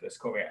with this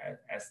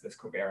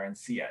covariance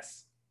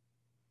Cs.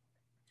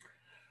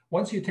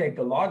 Once you take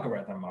the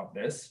logarithm of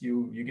this,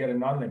 you get a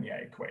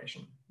nonlinear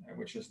equation,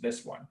 which is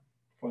this one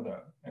for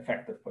the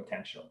effective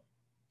potential.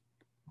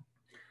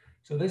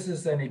 So this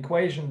is an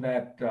equation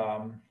that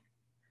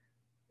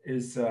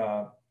is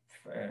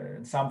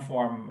in some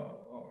form,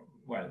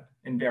 well,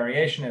 in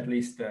variation at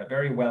least,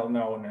 very well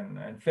known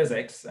in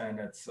physics, and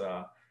it's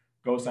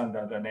goes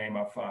under the name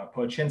of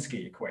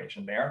Polchinski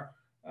equation there.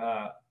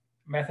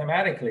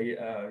 Mathematically,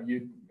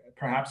 you'd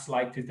perhaps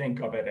like to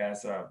think of it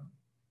as a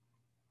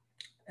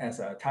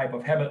type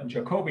of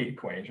Hamilton-Jacobi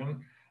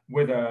equation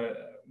with a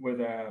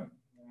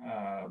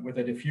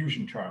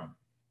diffusion term.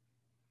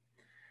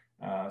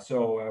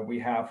 So we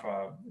have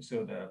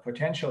so the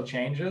potential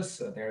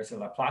changes. There's a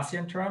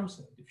Laplacian term,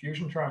 so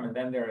diffusion term, and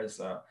then there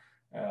is a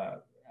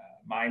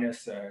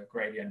minus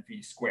gradient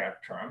v squared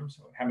term,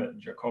 so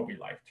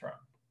Hamilton-Jacobi-like term.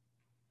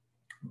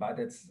 But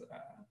it's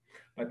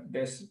but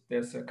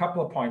there's a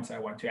couple of points I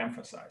want to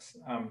emphasize.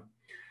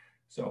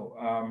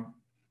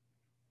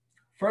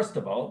 First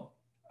of all,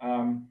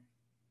 okay,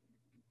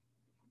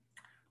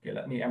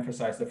 let me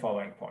emphasize the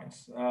following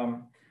points.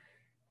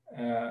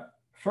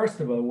 First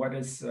of all,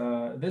 this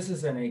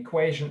is an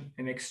equation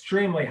in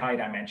extremely high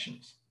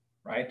dimensions,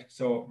 right?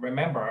 So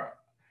remember,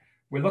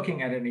 we're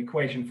looking at an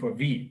equation for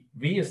V.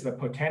 V is the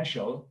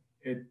potential.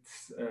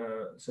 It's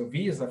so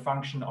V is a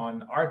function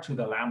on r to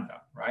the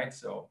lambda, right?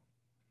 So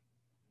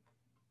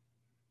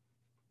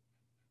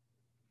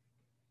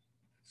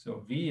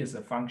V is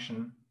a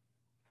function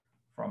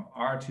from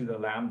r to the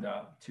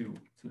lambda to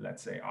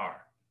let's say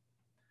r.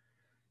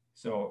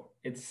 So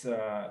it's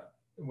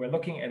we're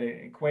looking at an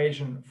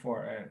equation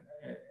for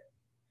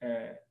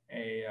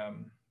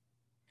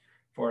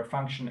a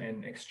function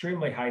in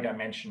extremely high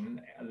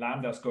dimension.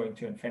 Lambda is going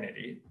to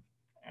infinity,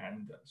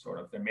 and sort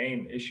of the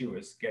main issue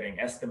is getting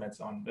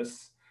estimates on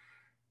this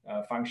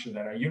function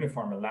that are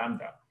uniform in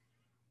lambda.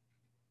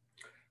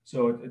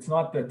 So it's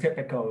not the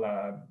typical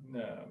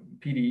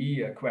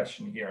PDE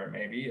question here,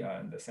 maybe,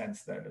 in the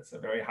sense that it's a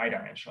very high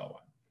dimensional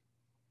one.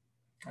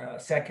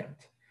 Second,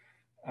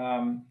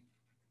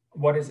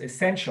 what is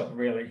essential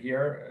really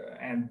here,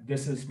 and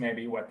this is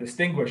maybe what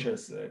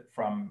distinguishes it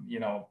from, you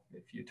know,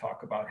 if you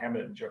talk about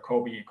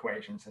Hamilton-Jacobi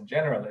equations in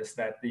general, is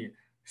that the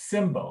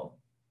symbol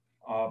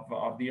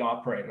of the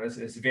operators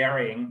is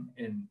varying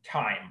in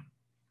time.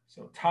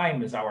 So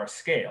time is our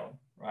scale,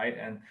 right?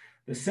 And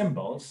the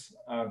symbols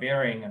are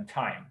varying in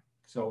time.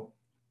 So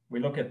we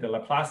look at the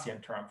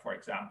Laplacian term, for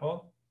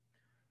example,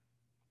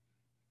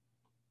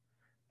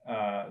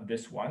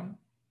 this one,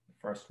 the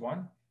first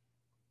one.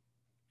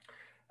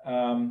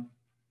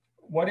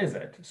 What is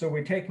it? So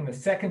we're taking the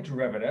second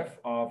derivative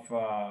of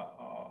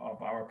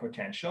our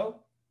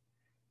potential.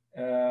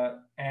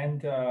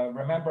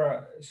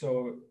 Remember,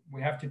 so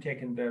we have to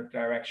take in the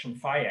direction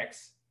phi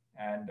x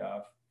and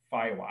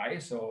phi y.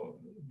 So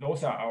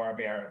those are our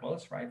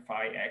variables, right?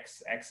 Phi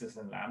x, x is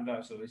in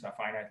lambda. So these are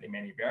finitely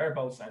many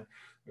variables. And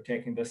we're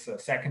taking this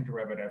second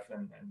derivative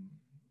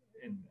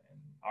in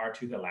r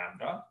to the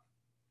lambda.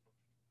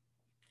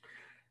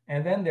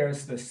 And then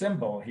there's the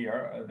symbol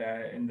here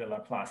that in the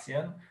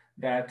Laplacian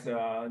that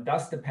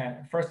does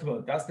depend, first of all,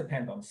 it does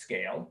depend on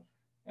scale,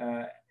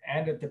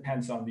 and it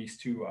depends on these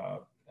two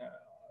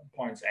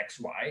points x,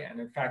 y.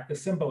 And in fact, the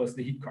symbol is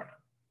the heat kernel.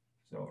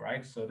 So,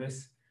 right, so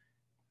this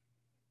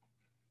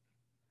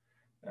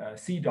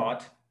C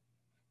dot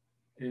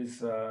is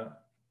the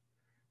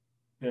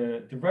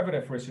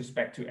derivative with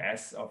respect to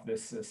S of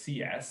this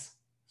CS.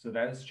 So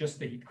that is just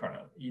the heat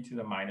kernel, e to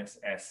the minus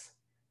S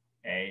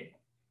A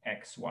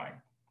x,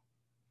 y.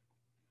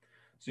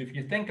 So if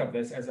you think of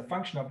this as a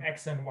function of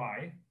x and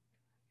y,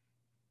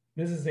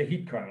 this is a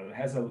heat kernel. It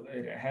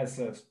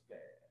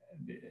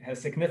has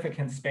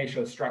significant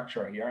spatial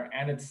structure here,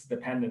 and it's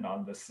dependent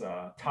on this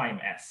time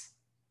s.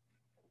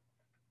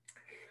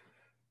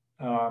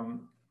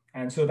 And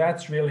so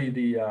that's really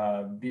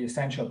the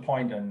essential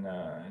point. And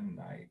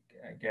I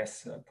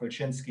guess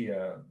Polchinski,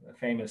 a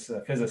famous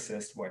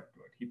physicist, what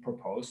he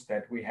proposed,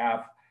 that we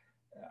have,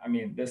 I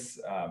mean, this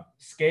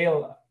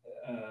scale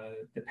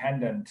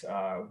dependent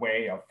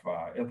way of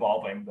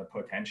evolving the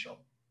potential.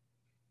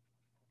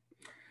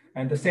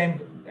 And the same,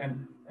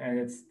 and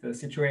the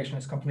situation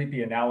is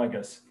completely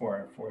analogous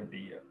for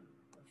the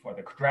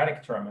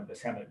quadratic term in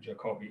this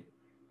Hamilton-Jacobi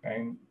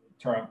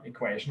term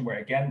equation, where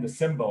again the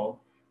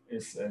symbol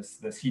is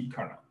this heat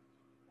kernel.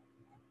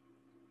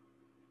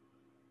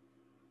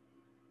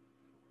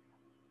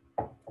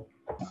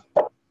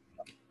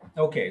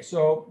 Okay,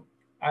 so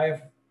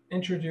I've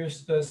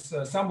introduced this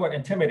somewhat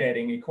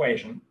intimidating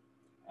equation.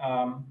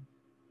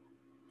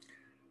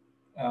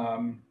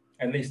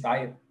 At least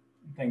I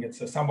think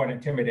it's a somewhat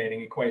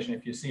intimidating equation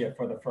if you see it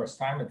for the first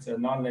time. It's a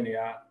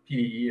nonlinear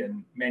PDE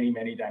in many,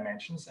 many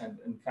dimensions. And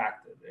in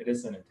fact, it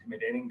is an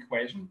intimidating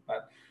equation,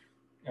 but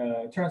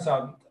it turns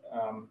out,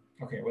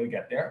 okay, we'll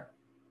get there.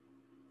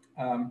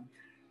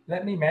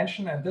 Let me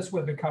mention, and this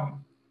will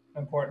become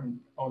important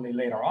only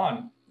later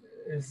on,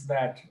 is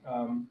that,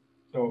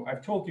 so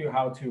I've told you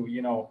how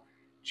to,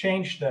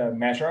 change the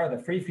measure, the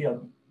free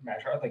field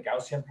measure, the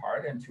Gaussian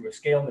part, into a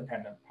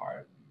scale-dependent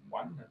part,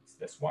 one, that's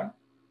this one.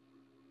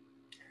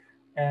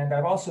 And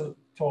I've also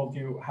told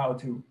you how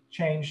to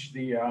change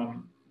the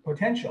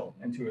potential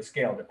into a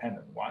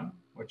scale-dependent one,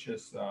 which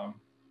is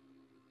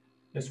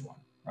this one,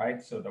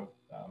 right? So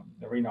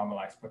the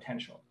renormalized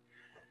potential.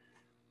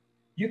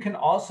 You can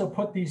also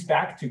put these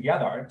back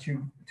together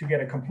to get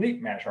a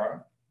complete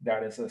measure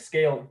that is a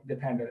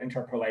scale-dependent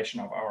interpolation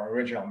of our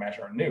original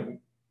measure nu.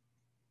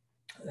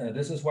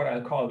 This is what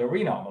I'll call the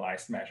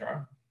renormalized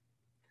measure,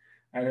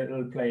 and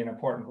it'll play an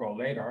important role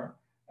later.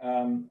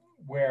 It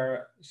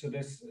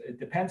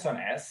depends on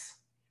S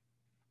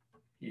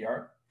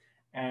here,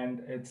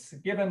 and it's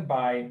given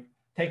by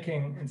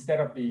taking,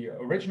 instead of the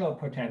original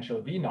potential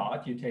V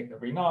naught, you take the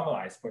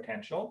renormalized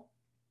potential,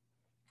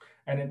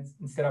 and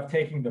instead of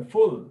taking the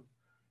full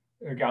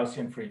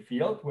Gaussian free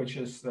field, which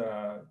is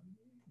the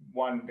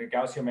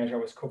Gaussian measure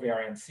was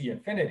covariance C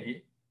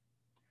infinity,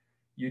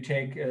 you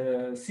take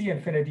C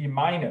infinity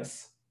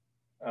minus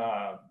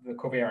the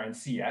covariance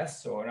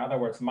CS. So in other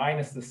words,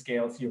 minus the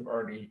scales you've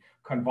already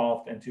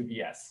convolved into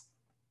VS.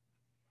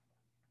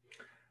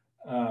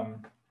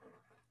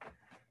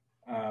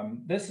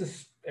 This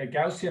is a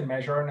Gaussian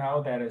measure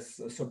now that is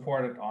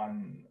supported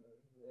on,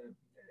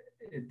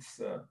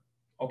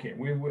 okay,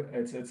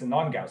 it's a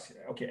non-Gaussian.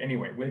 Okay,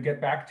 anyway, we'll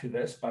get back to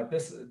this, but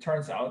this, it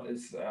turns out,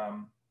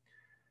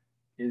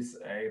 is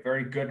a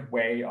very good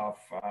way of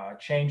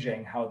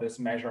changing how this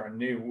measure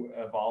nu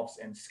evolves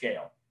in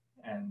scale.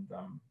 And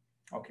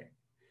okay,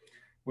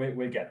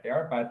 we'll get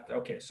there, but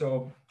okay,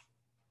 so,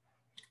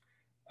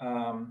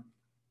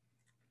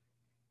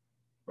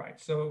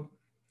 right, so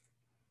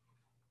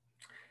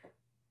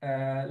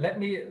let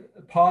me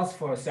pause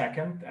for a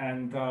second,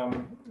 and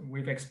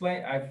we've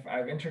explained,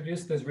 I've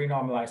introduced this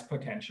renormalized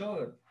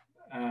potential,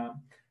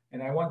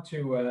 and I want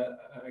to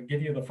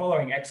give you the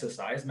following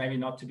exercise, maybe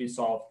not to be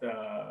solved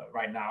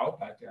right now,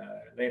 but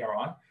later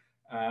on,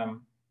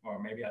 or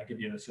maybe I'll give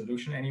you the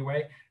solution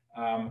anyway,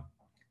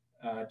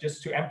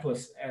 just to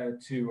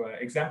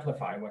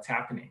exemplify what's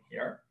happening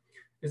here,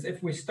 is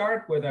if we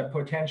start with a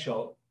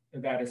potential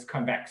that is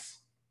convex,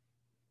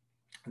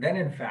 then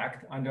in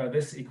fact, under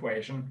this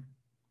equation,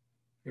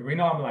 the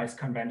renormalized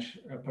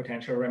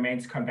potential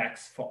remains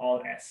convex for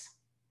all S.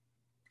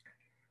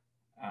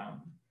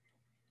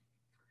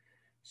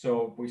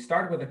 So we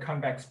start with a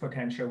convex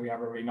potential, we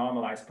have a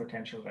renormalized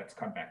potential that's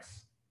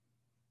convex.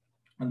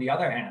 On the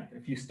other hand,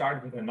 if you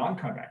start with a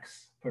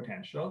non-convex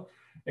potential,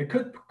 it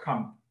could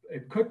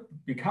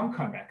become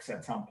convex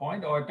at some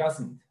point, or it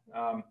doesn't.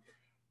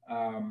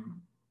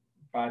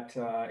 But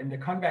in the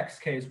convex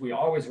case, we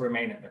always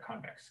remain in the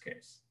convex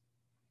case.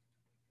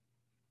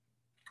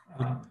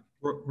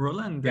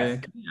 Roland,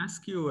 yes. Can I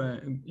ask you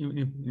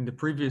in the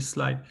previous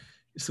slide,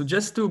 so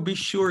just to be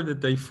sure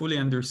that I fully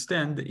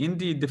understand, in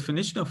the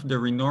definition of the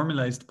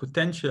renormalized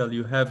potential,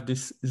 you have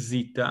this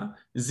zeta.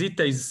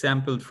 Zeta is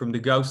sampled from the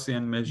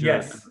Gaussian measure.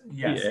 Yes,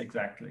 yes,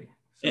 exactly.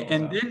 So,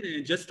 and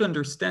then just to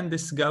understand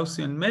this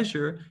Gaussian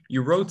measure,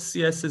 you wrote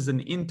CS as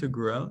an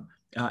integral.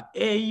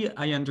 A,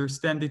 I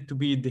understand it to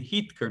be the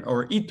heat kernel,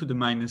 or e to the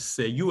minus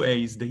UA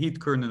is the heat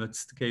kernel at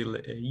scale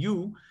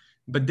U.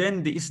 But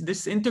then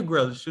this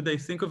integral, should I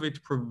think of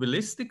it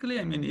probabilistically?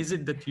 I mean, is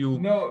it that you...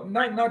 No,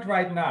 not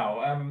right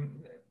now.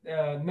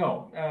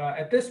 No,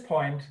 at this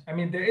point, I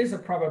mean, there is a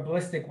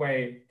probabilistic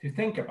way to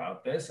think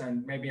about this,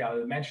 and maybe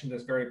I'll mention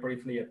this very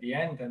briefly at the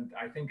end, and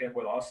I think it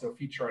will also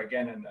feature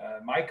again in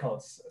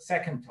Michael's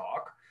second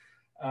talk.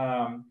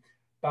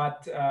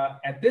 But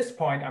at this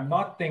point, I'm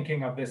not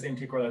thinking of this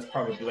integral as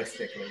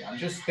probabilistically. I'm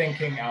just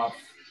thinking of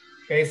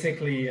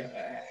basically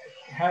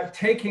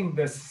taking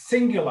this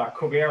singular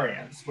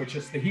covariance, which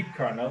is the heat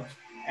kernel,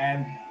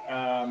 and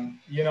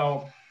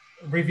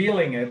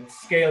revealing it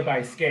scale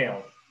by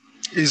scale.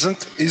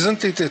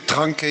 Isn't it a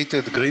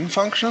truncated Green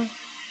function?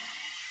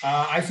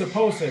 I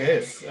suppose it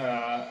is.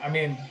 I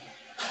mean,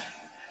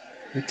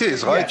 it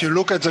is, right? Yes. You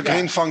look at the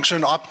Green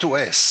function up to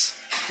S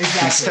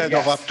instead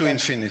of up to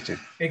infinity.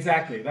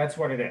 Exactly, that's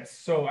what it is.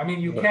 So I mean,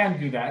 you can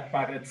do that,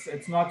 but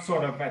it's not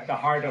sort of at the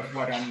heart of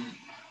what I'm.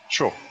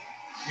 Sure.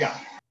 Yeah,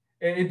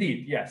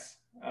 indeed, yes.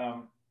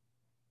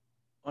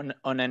 On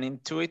an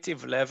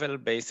intuitive level,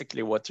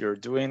 basically what you're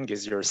doing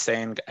is you're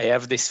saying, I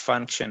have this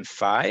function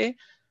phi.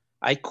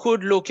 I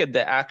could look at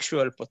the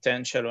actual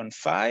potential on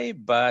phi,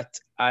 but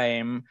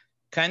I'm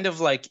kind of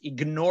like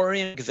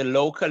ignoring the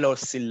local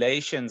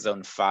oscillations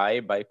on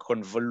phi by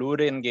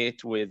convoluting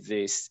it with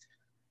this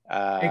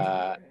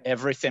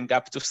everything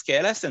up to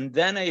scale S, and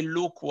then I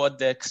look what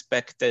the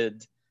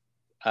expected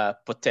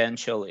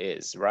potential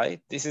is, right?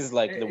 This is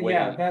like the way.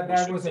 Yeah,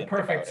 that was a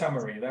perfect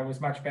summary. That was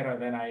much better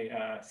than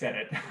I said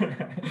it.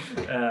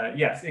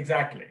 Yes,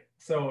 exactly.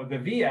 So the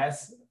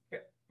VS,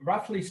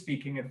 roughly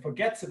speaking, it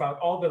forgets about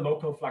all the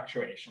local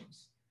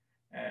fluctuations.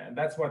 And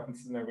that's what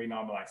is in the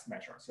renormalized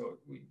measure. So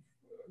we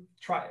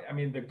try, I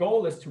mean, the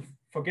goal is to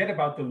forget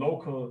about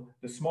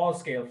the small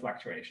scale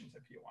fluctuations,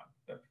 if you want,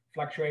 the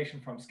fluctuation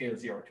from scale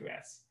 0 to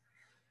S.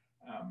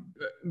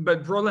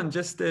 But Roland,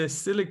 just a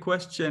silly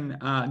question.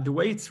 The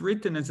way it's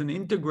written as an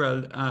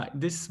integral,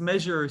 this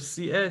measure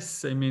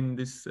CS, I mean,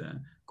 this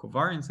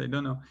covariance, I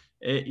don't know,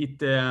 it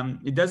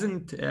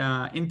doesn't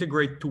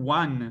integrate to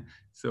 1.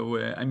 So,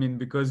 I mean,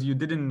 because you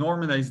didn't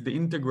normalize the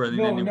integral.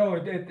 No,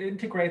 it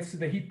integrates to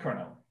the heat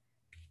kernel,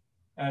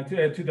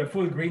 to the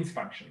full Green's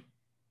function.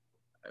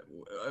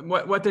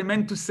 What I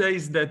meant to say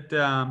is that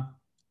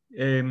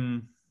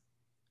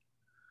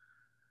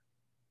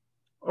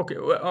okay,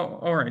 well,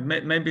 all right,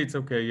 maybe it's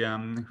okay.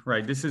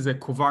 Right, this is a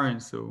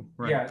covariance, so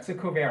right. Yeah, it's a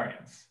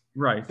covariance.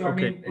 Right. So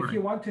okay, I mean, if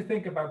you want to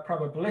think about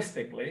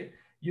probabilistically,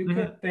 you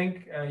could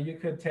think you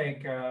could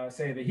take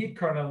say the heat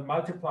kernel,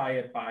 multiply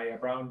it by a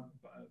Brown,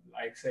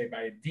 like say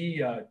by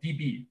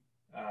dB,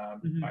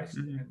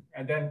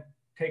 and then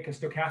take a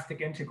stochastic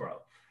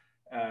integral.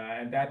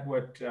 And that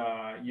would,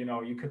 you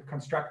know, you could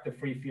construct the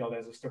free field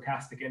as a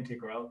stochastic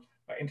integral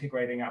by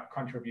integrating up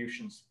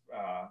contributions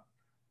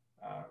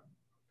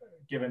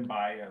given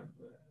by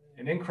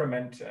an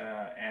increment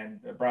and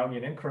a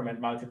Brownian increment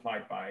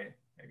multiplied by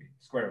maybe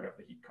square root of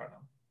the heat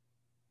kernel.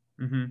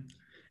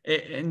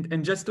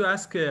 And just to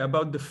ask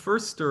about the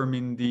first term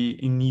in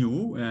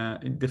U,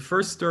 the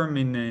first term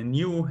in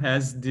Nu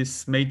has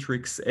this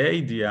matrix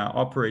A, the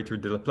operator,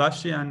 the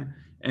Laplacian,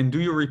 and do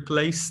you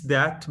replace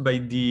that by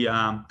the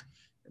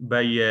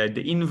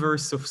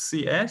inverse of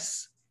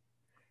CS?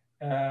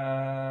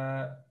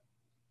 The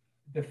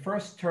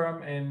first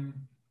term in...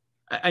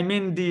 I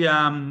mean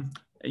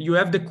you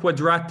have the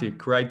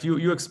quadratic, right?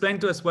 You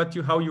explained to us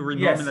how you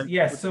renormalize.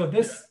 Yes. So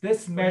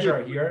this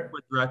measure here,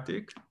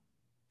 quadratic.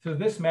 So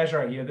this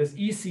measure here, this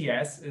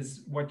ECS,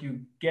 is what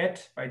you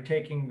get by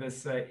taking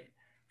this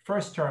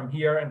first term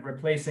here and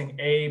replacing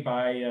A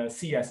by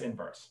CS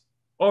inverse.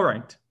 All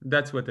right,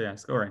 that's what I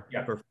asked. All right,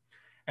 yeah, perfect.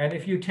 And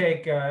if you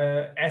take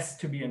S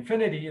to be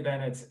infinity, then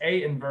it's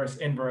A inverse,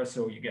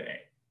 so you get A,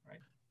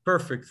 right?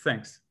 Perfect,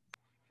 thanks.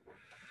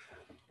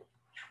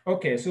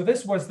 Okay, so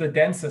this was the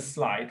densest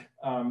slide,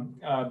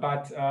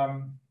 but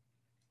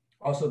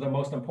also the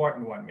most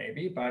important one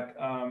maybe. But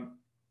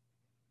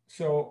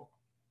so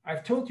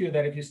I've told you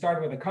that if you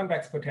start with a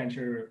convex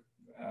potential,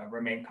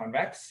 remain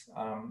convex.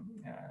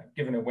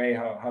 Given a way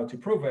how to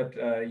prove it,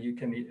 you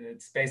can.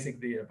 It's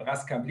basically a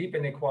Braskamp-Lieb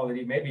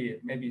inequality.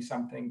 Maybe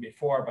something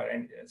before, but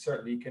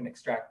certainly you can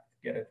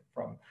get it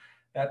from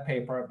that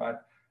paper.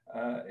 But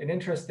an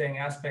interesting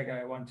aspect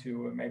I want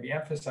to maybe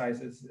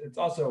emphasize is it's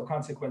also a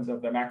consequence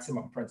of the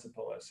maximum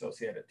principle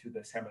associated to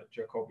this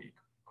Hammett-Jacobi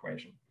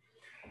equation.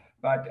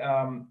 But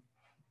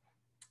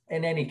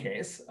in any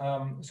case,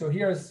 so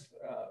here's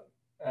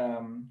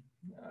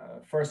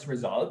first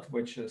result,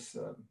 which is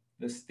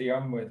this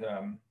theorem with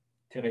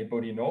Thierry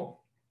Bodinot.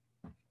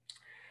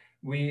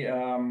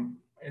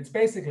 It's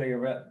basically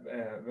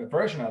a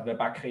version of the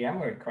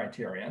Bakry-Emery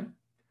criterion.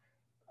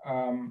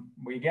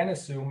 We again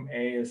assume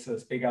A is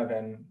bigger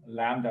than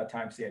lambda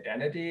times the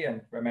identity.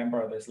 And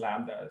remember, this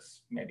lambda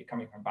is maybe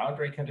coming from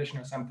boundary condition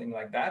or something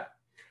like that.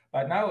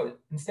 But now,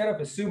 instead of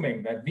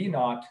assuming that V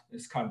naught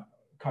is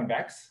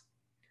convex,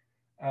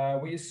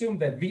 we assume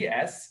that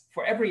Vs,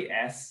 for every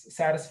S,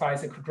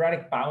 satisfies a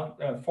quadratic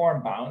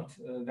form bound,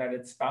 that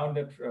it's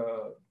bounded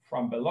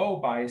from below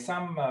by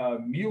some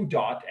mu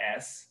dot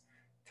S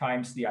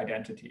times the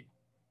identity.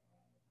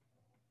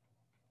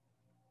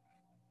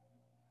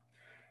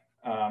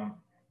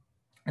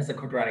 As a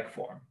quadratic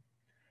form.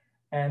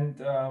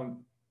 And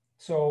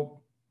so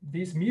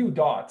these mu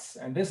dots,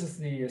 and this is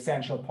the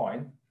essential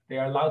point, they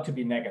are allowed to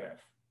be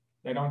negative.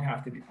 They don't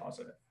have to be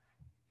positive.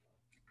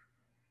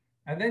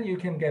 And then you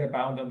can get a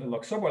bound on the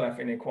Log-Sobolev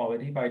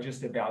inequality by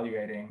just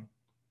evaluating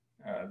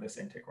this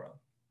integral.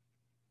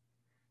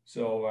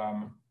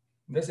 So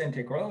this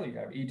integral, you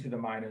have e to the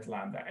minus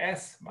lambda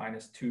s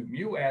minus 2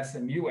 mu s,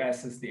 and mu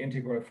s is the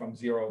integral from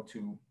 0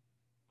 to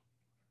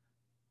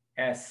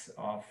s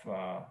of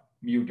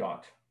mu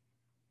dot.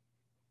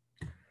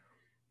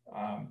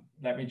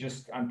 Let me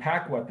just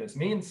unpack what this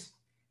means.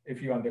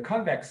 If you're on the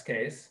convex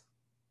case,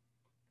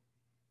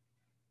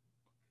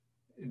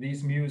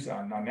 these mu's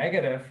are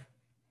non-negative.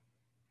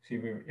 So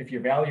if you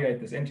evaluate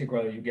this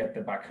integral, you get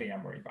the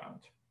Bakry-Emery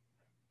bound.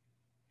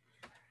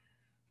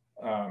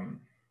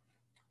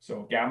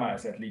 So gamma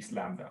is at least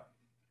lambda.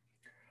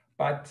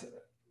 But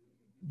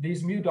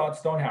these mu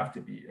dots don't have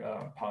to be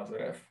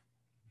positive.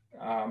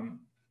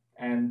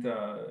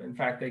 In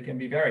fact, they can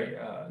be very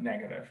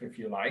negative if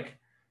you like.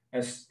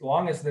 As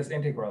long as this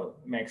integral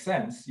makes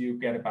sense, you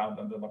get a bound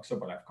on the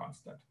Log-Sobolev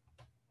constant.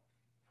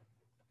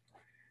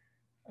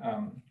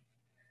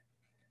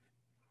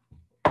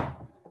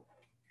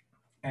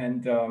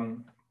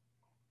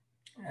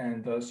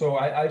 So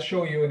I'll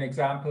show you an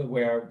example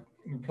where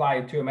apply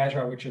it to a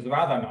measure which is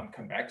rather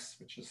non-convex,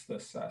 which is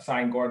this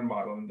sine-Gordon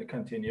model in the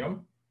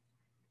continuum.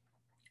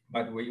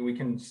 But we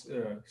can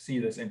see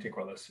this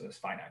integral is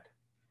finite.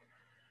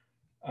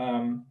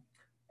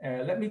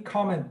 Let me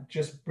comment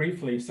just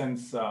briefly,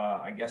 since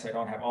I guess I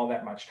don't have all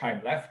that much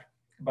time left,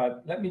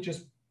 but let me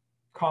just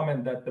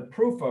comment that the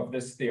proof of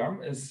this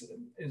theorem is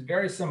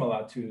very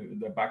similar to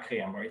the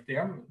Bakry-Emery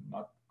theorem,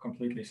 not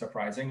completely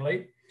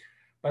surprisingly.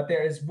 But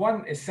there is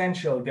one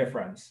essential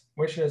difference,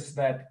 which is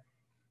that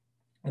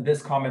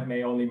this comment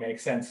may only make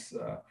sense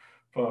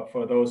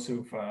for those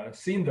who've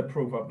seen the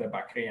proof of the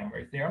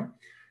Bakry-Emery theorem,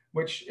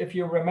 which, if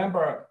you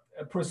remember,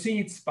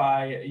 proceeds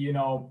by,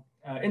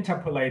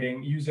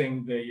 interpolating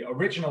using the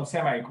original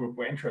semigroup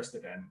we're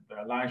interested in, the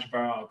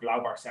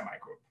Langevin-Glauber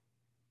semigroup.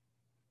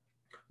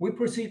 We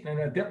proceed in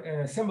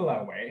a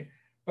similar way,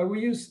 but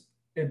we use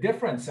a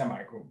different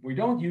semigroup. We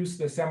don't use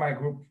the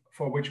semigroup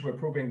for which we're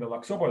proving the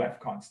Log-Sobolev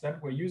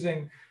constant. We're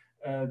using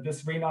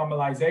this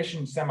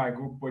renormalization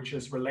semigroup, which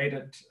is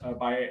related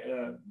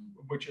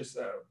which is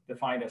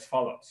defined as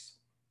follows.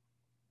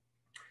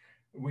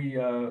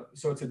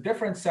 So it's a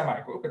different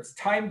semigroup. It's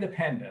time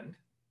dependent.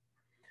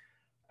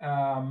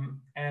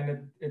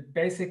 And it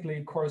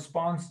basically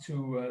corresponds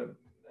to,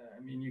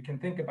 you can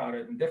think about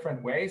it in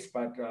different ways,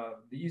 but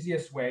the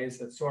easiest way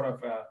is it's sort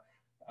of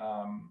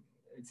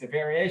it's a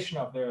variation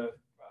of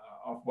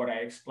what I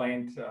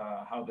explained,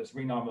 how this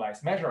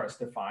renormalized measure is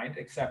defined,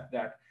 except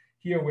that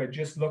here we're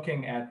just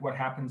looking at what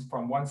happens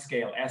from one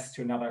scale S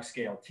to another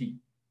scale T.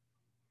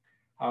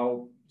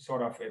 How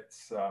sort of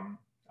it's,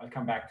 I'll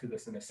come back to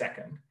this in a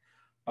second,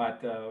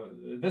 but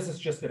this is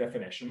just the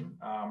definition.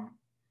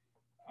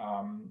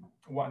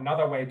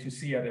 Another way to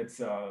see it,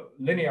 it's a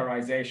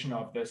linearization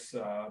of this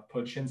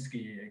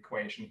Polchinski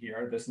equation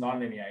here, this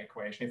nonlinear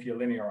equation. If you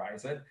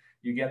linearize it,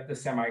 you get the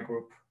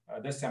semigroup,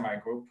 this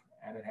semigroup,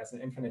 and it has an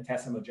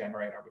infinitesimal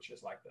generator, which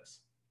is like this.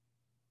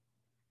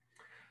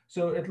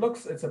 So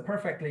it's a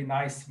perfectly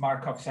nice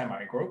Markov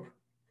semigroup.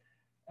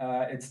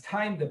 It's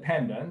time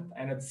dependent,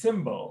 and its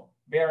symbol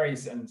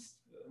varies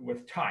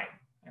with time,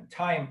 and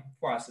time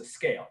for us is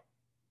scale,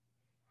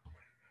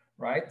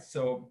 right?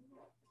 So,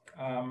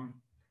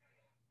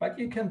 but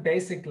you can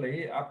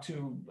basically, up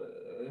to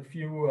a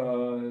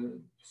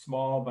few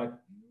small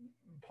but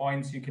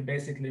points, you can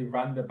basically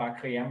run the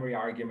Bakry-Emery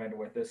argument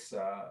with this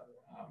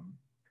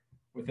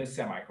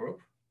semigroup,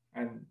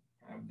 and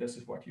this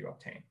is what you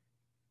obtain.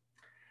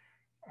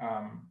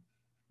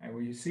 And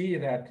we see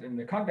that in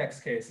the convex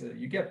case,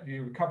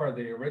 you recover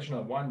the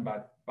original one,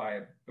 but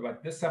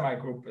this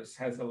semigroup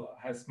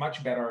has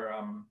much better.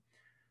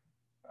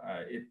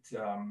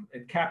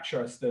 It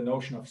captures the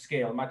notion of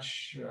scale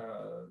much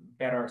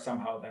better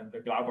somehow than the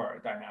Glauber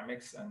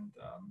dynamics, and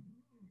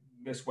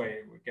this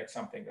way we get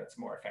something that's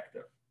more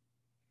effective.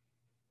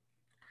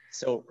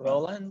 So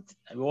Roland,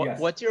 yes.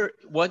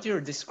 what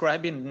you're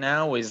describing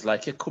now is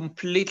like a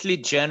completely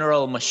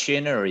general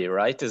machinery,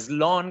 right? As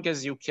long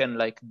as you can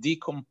like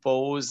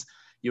decompose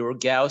your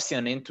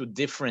Gaussian into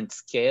different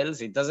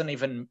scales, it doesn't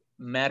even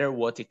matter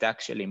what it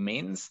actually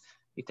means.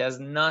 It has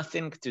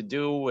nothing to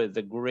do with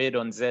the grid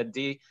on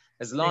ZD,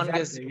 as long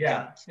as you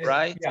can,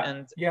 right?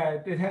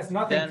 It has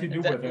nothing to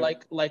do with it.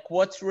 Like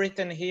what's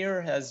written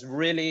here has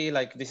really,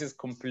 like, this is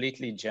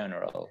completely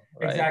general,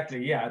 right?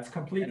 Exactly, yeah, it's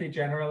completely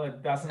general.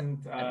 It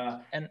doesn't,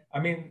 I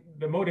mean,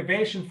 the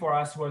motivation for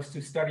us was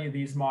to study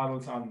these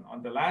models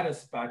on the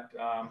lattice, but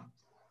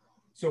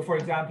so for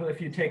example, if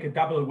you take a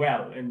double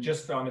well and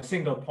just on a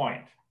single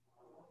point,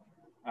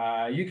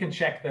 you can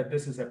check that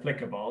this is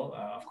applicable.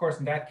 Of course,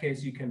 in that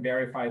case, you can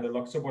verify the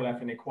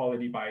Log-Sobolev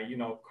inequality by,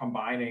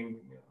 combining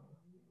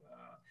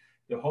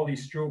the Holy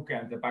Strook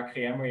and the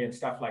Bakry-Emery and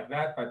stuff like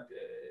that.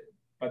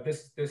 But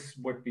this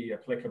would be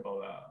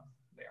applicable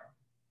there.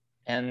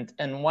 And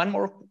one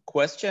more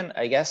question,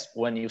 I guess,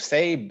 when you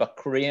say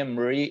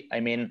Bakry-Emery, I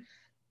mean,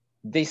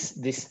 this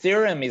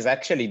theorem is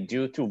actually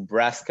due to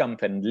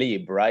Braskamp and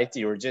Lieb, right?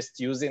 You're just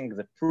using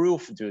the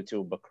proof due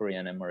to Bakry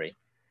and Emery.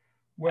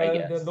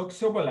 Well, the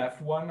Log-Sobolev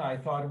one, I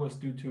thought was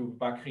due to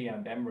Bakry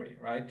and Emery,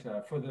 right?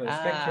 For the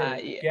spectral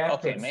gap.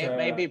 Okay,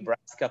 maybe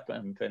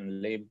Braskamp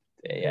and Lieb.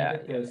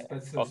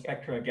 That's the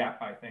spectral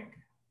gap, I think.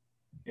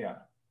 Yeah.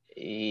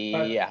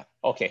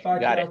 Okay,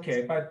 got it.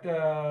 Okay, but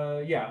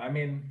yeah, I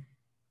mean,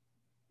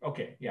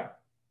 okay, yeah.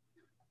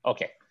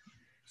 Okay.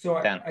 So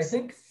I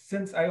think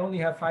since I only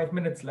have 5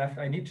 minutes left,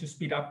 I need to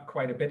speed up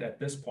quite a bit at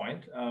this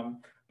point.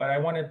 But I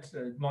wanted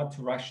not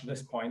to rush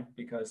this point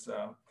because,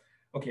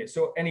 okay,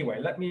 so anyway,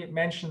 let me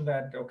mention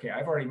that, okay,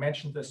 I've already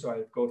mentioned this, so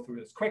I'll go through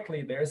this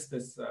quickly. There's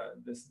this,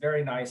 this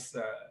very nice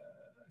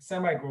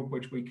semigroup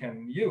which we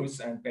can use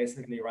and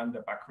basically run the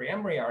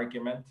Bakry-Emery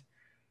argument.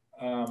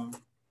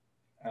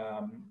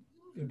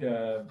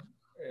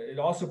 It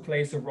also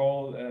plays a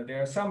role.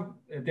 There are some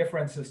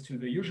differences to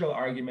the usual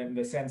argument in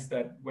the sense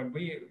that when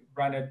we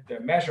run it, the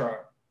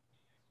measure,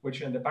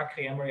 which in the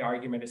Bakry-Emery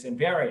argument is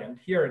invariant,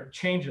 here it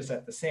changes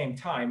at the same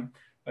time,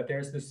 but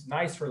there's this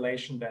nice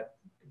relation that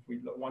if we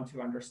want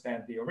to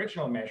understand the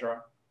original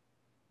measure,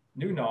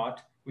 nu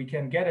naught, we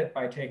can get it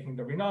by taking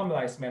the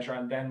renormalized measure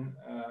and then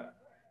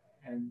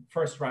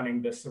first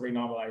running this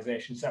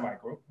renormalization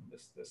semigroup.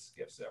 This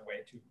gives a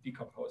way to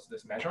decompose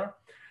this measure.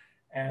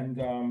 And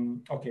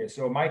okay,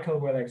 so Michael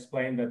will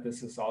explain that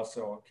this is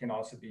can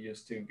also be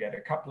used to get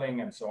a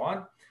coupling and so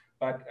on.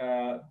 But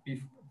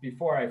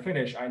before I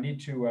finish, I need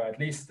to at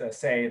least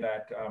say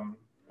that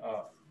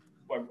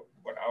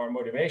what our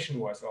motivation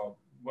was, or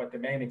what the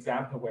main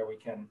example where we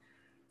can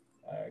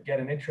get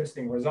an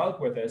interesting result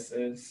with this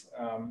is,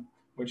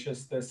 which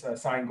is this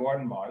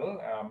Sine-Gordon model.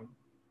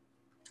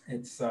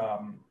 It's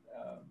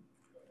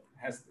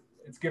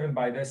given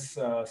by this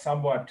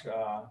somewhat,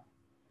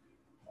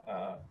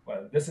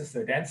 well, this is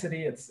the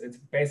density. It's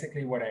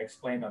basically what I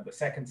explained on the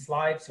second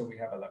slide. So we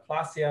have a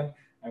Laplacian,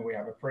 and we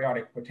have a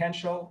periodic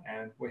potential,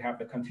 and we have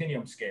the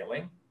continuum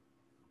scaling.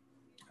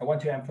 I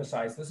want to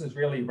emphasize this is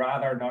really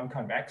rather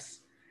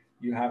non-convex.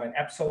 You have an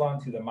epsilon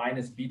to the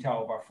minus beta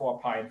over 4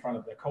 pi in front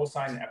of the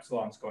cosine, and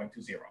epsilon is going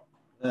to 0.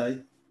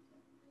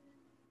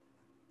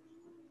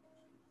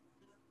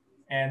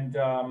 And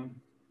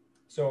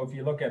so if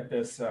you look at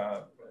this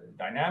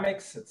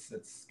dynamics,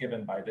 it's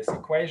given by this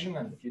equation.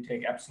 And if you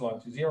take epsilon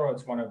to 0,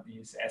 it's one of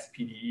these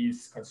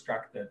SPDEs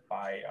constructed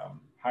by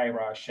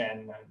Haira,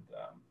 Shen, and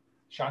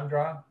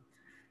Chandra.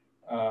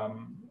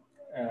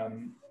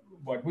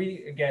 What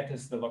we get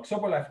is the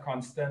Log-Sobolev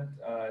constant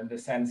in the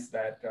sense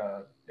that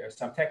there's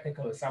some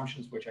technical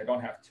assumptions which I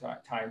don't have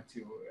time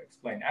to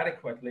explain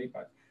adequately,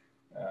 but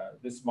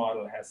this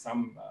model has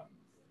some,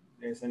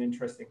 there's an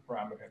interesting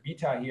parameter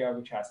beta here,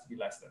 which has to be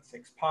less than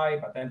 6 pi,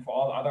 but then for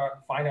all other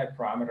finite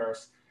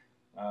parameters,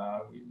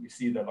 we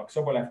see the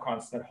Log-Sobolev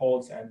constant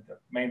holds, and the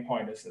main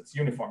point is it's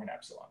uniform in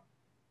epsilon.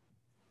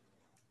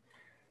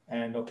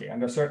 And okay,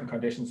 under certain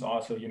conditions,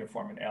 also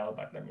uniform in L,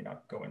 but let me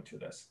not go into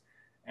this.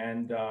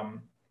 And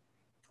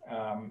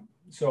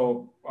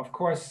so, of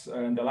course,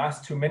 in the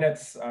last 2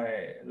 minutes,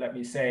 let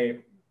me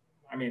say,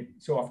 I mean,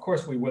 so of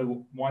course we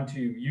will want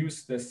to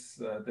use this,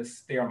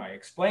 this theorem I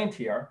explained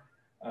here.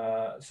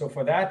 So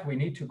for that, we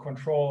need to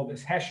control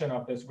this Hessian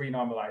of this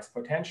renormalized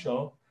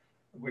potential,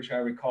 which I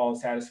recall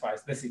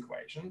satisfies this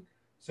equation.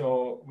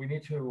 So we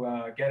need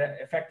to get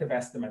effective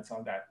estimates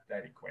on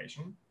that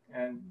equation.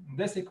 And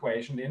this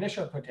equation, the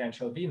initial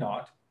potential V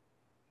naught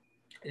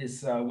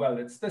is, well,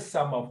 it's the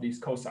sum of these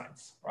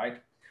cosines,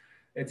 right?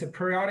 It's a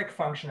periodic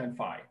function in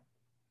phi.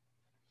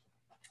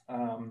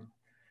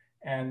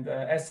 And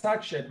as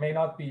such, it may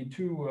not be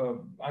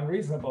too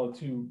unreasonable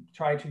to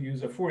try to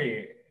use a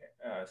Fourier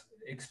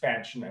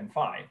expansion in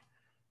phi.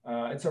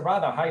 It's a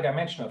rather high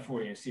dimensional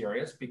Fourier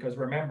series because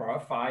remember,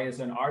 phi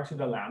is an r to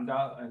the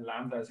lambda, and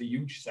lambda is a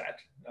huge set,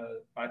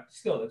 but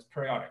still it's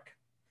periodic.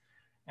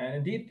 And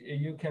indeed,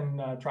 you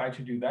can try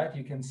to do that.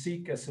 You can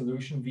seek a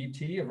solution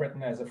Vt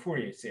written as a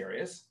Fourier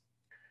series.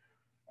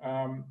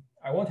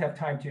 I won't have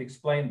time to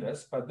explain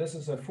this, but this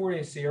is a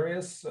Fourier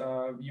series.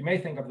 You may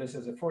think of this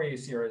as a Fourier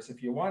series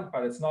if you want,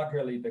 but it's not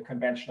really the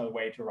conventional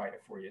way to write a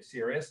Fourier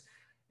series.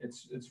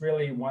 It's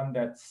really one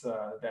that's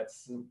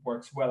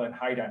works well in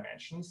high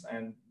dimensions,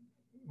 and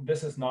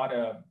this is not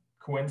a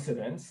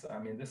coincidence. I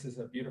mean, this is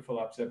a beautiful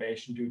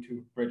observation due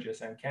to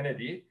Bridges and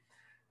Kennedy.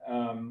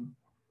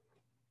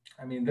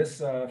 I mean,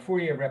 this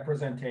Fourier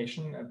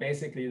representation,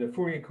 basically the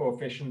Fourier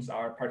coefficients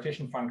are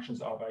partition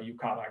functions of a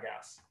Yukawa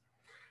gas,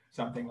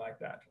 something like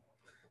that.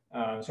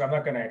 So I'm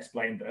not going to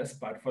explain this,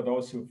 but for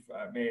those who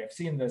may have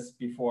seen this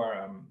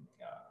before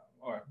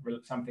or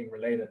something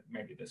related,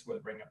 maybe this will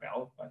ring a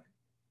bell. But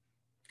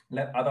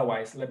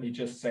otherwise, let me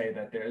just say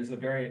that there is a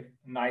very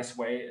nice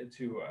way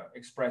to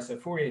express a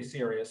Fourier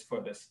series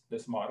for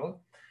this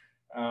model,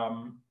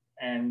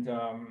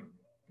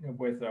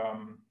 with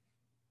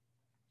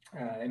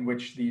in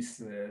which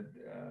these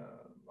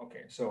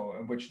okay, so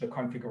in which the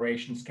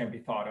configurations can be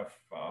thought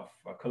of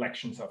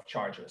collections of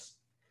charges.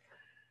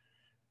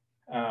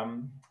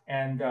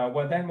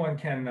 Well, then one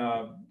can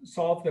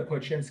solve the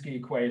Polchinski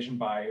equation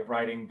by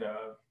writing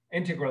the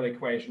integral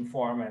equation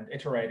form and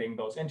iterating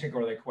those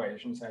integral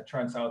equations. And it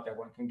turns out that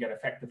one can get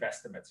effective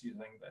estimates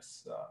using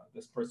this,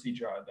 this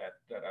procedure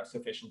that are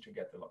sufficient to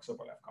get the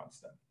Log-Sobolev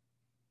constant.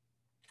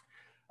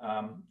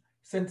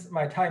 Since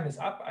my time is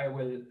up, I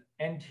will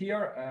end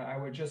here. I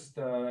would just,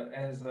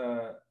 as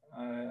a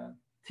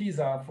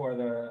teaser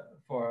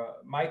for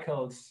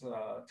Michael's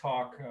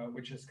talk,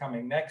 which is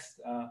coming next,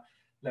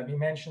 let me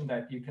mention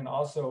that you can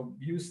also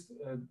use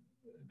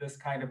this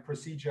kind of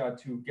procedure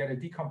to get a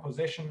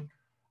decomposition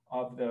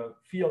of the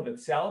field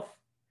itself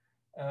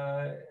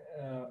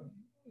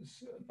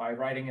by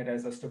writing it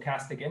as a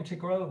stochastic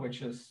integral,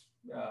 which is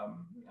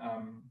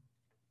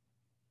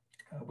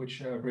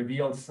which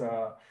reveals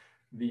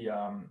the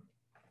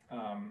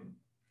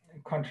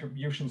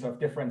contributions of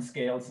different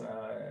scales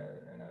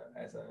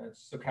as a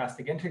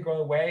stochastic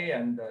integral way,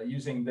 and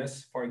using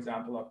this, for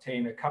example,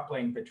 obtain a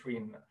coupling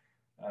between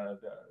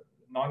the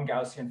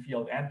non-Gaussian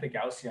field and the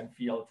Gaussian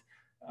field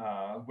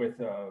with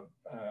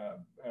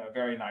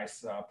very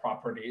nice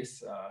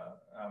properties.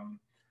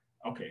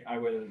 Okay, I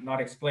will not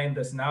explain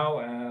this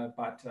now,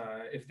 but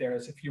if there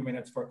is a few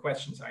minutes for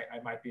questions, I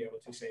might be able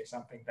to say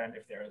something then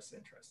if there is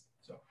interest.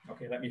 So,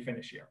 okay, let me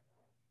finish here.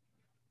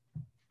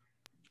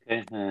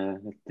 Okay,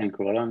 thank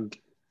you, Roland.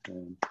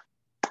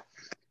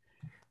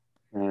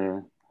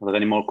 Are there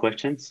any more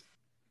questions?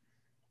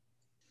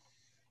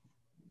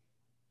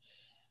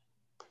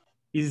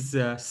 Is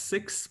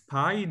 6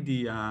 pi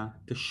the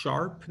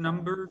sharp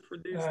number for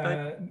this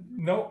type?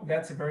 No,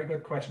 that's a very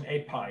good question.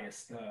 8 pi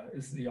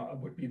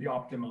would be the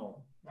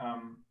optimal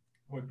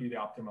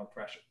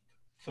threshold.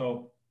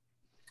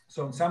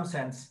 So in some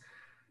sense,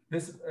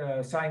 this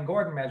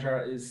Sine-Gordon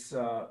measure is,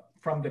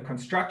 from the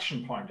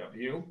construction point of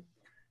view,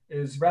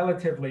 is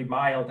relatively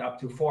mild up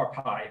to 4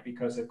 pi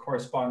because it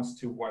corresponds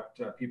to what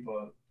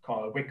people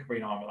call a Wick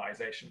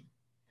renormalization.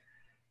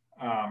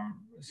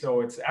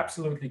 So it's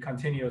absolutely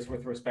continuous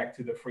with respect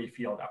to the free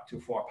field up to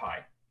 4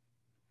 pi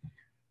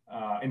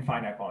in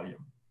finite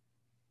volume.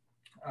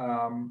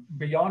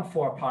 Beyond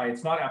 4 pi,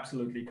 it's not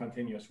absolutely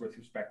continuous with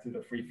respect to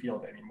the free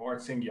field anymore,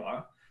 it's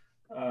singular.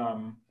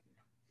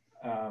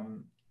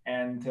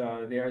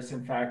 There's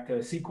in fact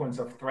a sequence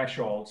of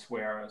thresholds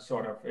where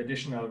sort of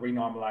additional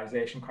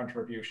renormalization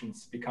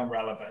contributions become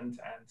relevant,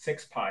 and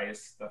 6 pi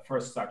is the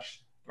first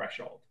such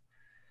threshold.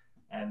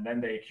 And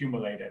then they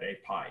accumulate at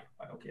 8 pi.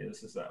 But okay,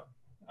 this is a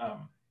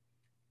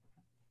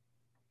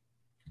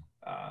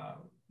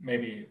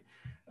maybe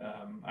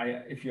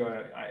if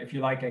you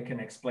like, I can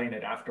explain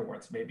it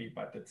afterwards, maybe,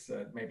 but it's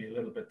maybe a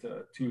little bit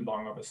too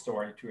long of a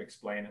story to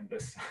explain in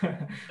this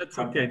That's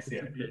context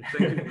okay. here.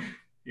 Thank you.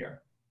 Yeah.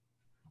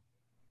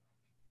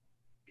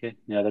 Okay,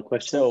 any other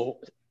questions? So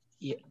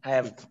yeah, I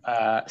have,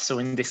 so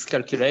in this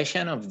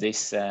calculation of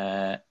this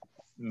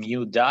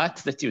mu dot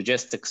that you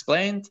just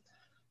explained,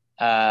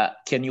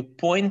 can you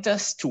point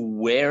us to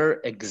where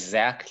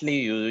exactly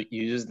you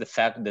use the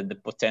fact that the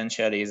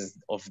potential is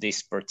of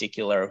this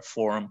particular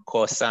form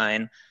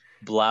cosine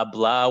blah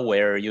blah,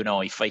 where, you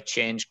know, if I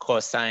change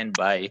cosine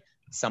by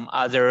some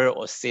other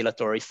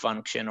oscillatory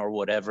function or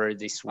whatever,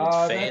 this would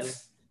fail?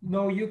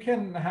 No, you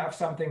can have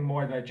something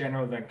more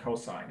general than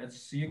cosine.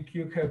 It's you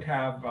could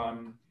have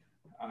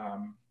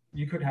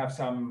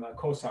some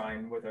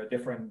cosine with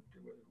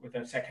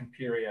a second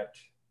period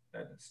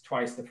that's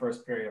twice the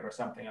first period or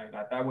something like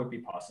that. That would be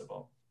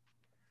possible.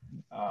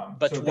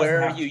 But so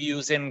where are you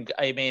using?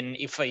 I mean,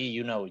 if I,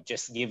 you know,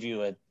 just give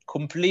you a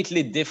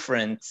completely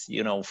different,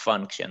 you know,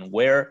 function,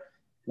 where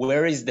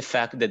is the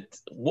fact that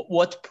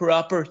what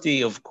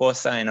property of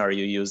cosine are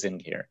you using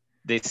here?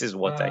 This is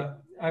what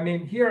I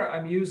mean, here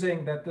I'm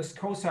using that this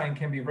cosine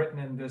can be written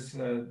in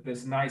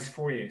this nice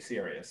Fourier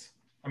series.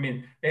 I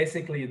mean,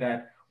 basically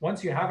that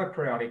once you have a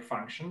periodic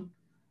function,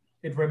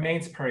 it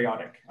remains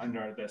periodic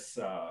under this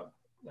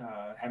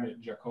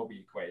Hamilton-Jacobi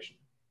equation.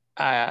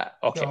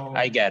 Okay, so,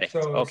 I get it.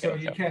 So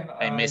you can,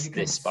 I missed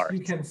this part.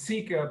 You can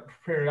seek a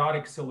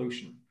periodic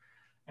solution.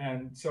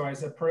 And so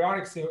as a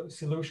periodic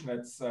solution,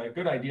 it's a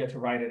good idea to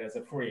write it as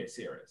a Fourier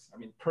series. I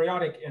mean,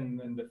 periodic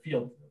in the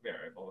field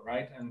variable,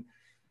 right? And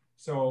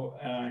so,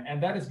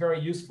 and that is very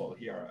useful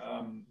here.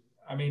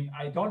 I mean,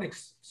 I don't,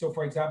 so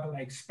for example,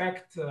 I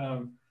expect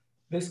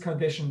this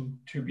condition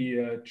to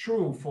be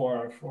true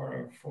for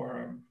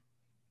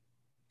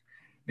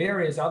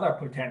various other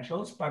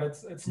potentials, but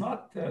it's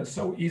not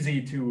so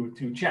easy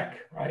to check,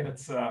 right?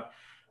 It's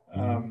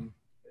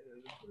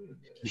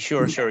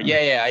Sure.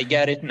 Yeah, I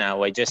get it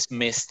now. I just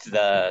missed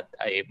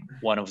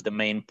one of the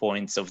main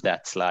points of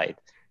that slide.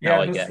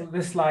 Yeah,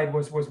 this slide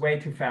was way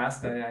too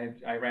fast.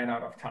 I ran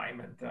out of time,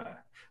 and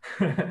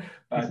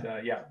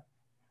but yeah.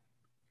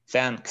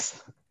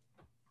 Thanks.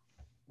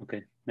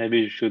 Okay, maybe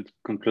you should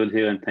conclude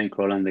here and thank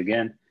Roland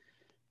again.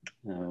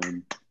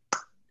 And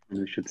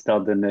we should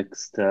start the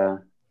next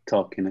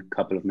talk in a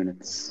couple of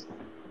minutes.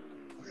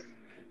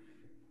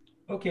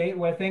 Okay,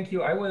 well, thank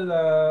you. I will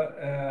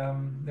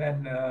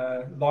then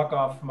log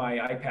off my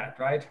iPad,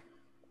 right?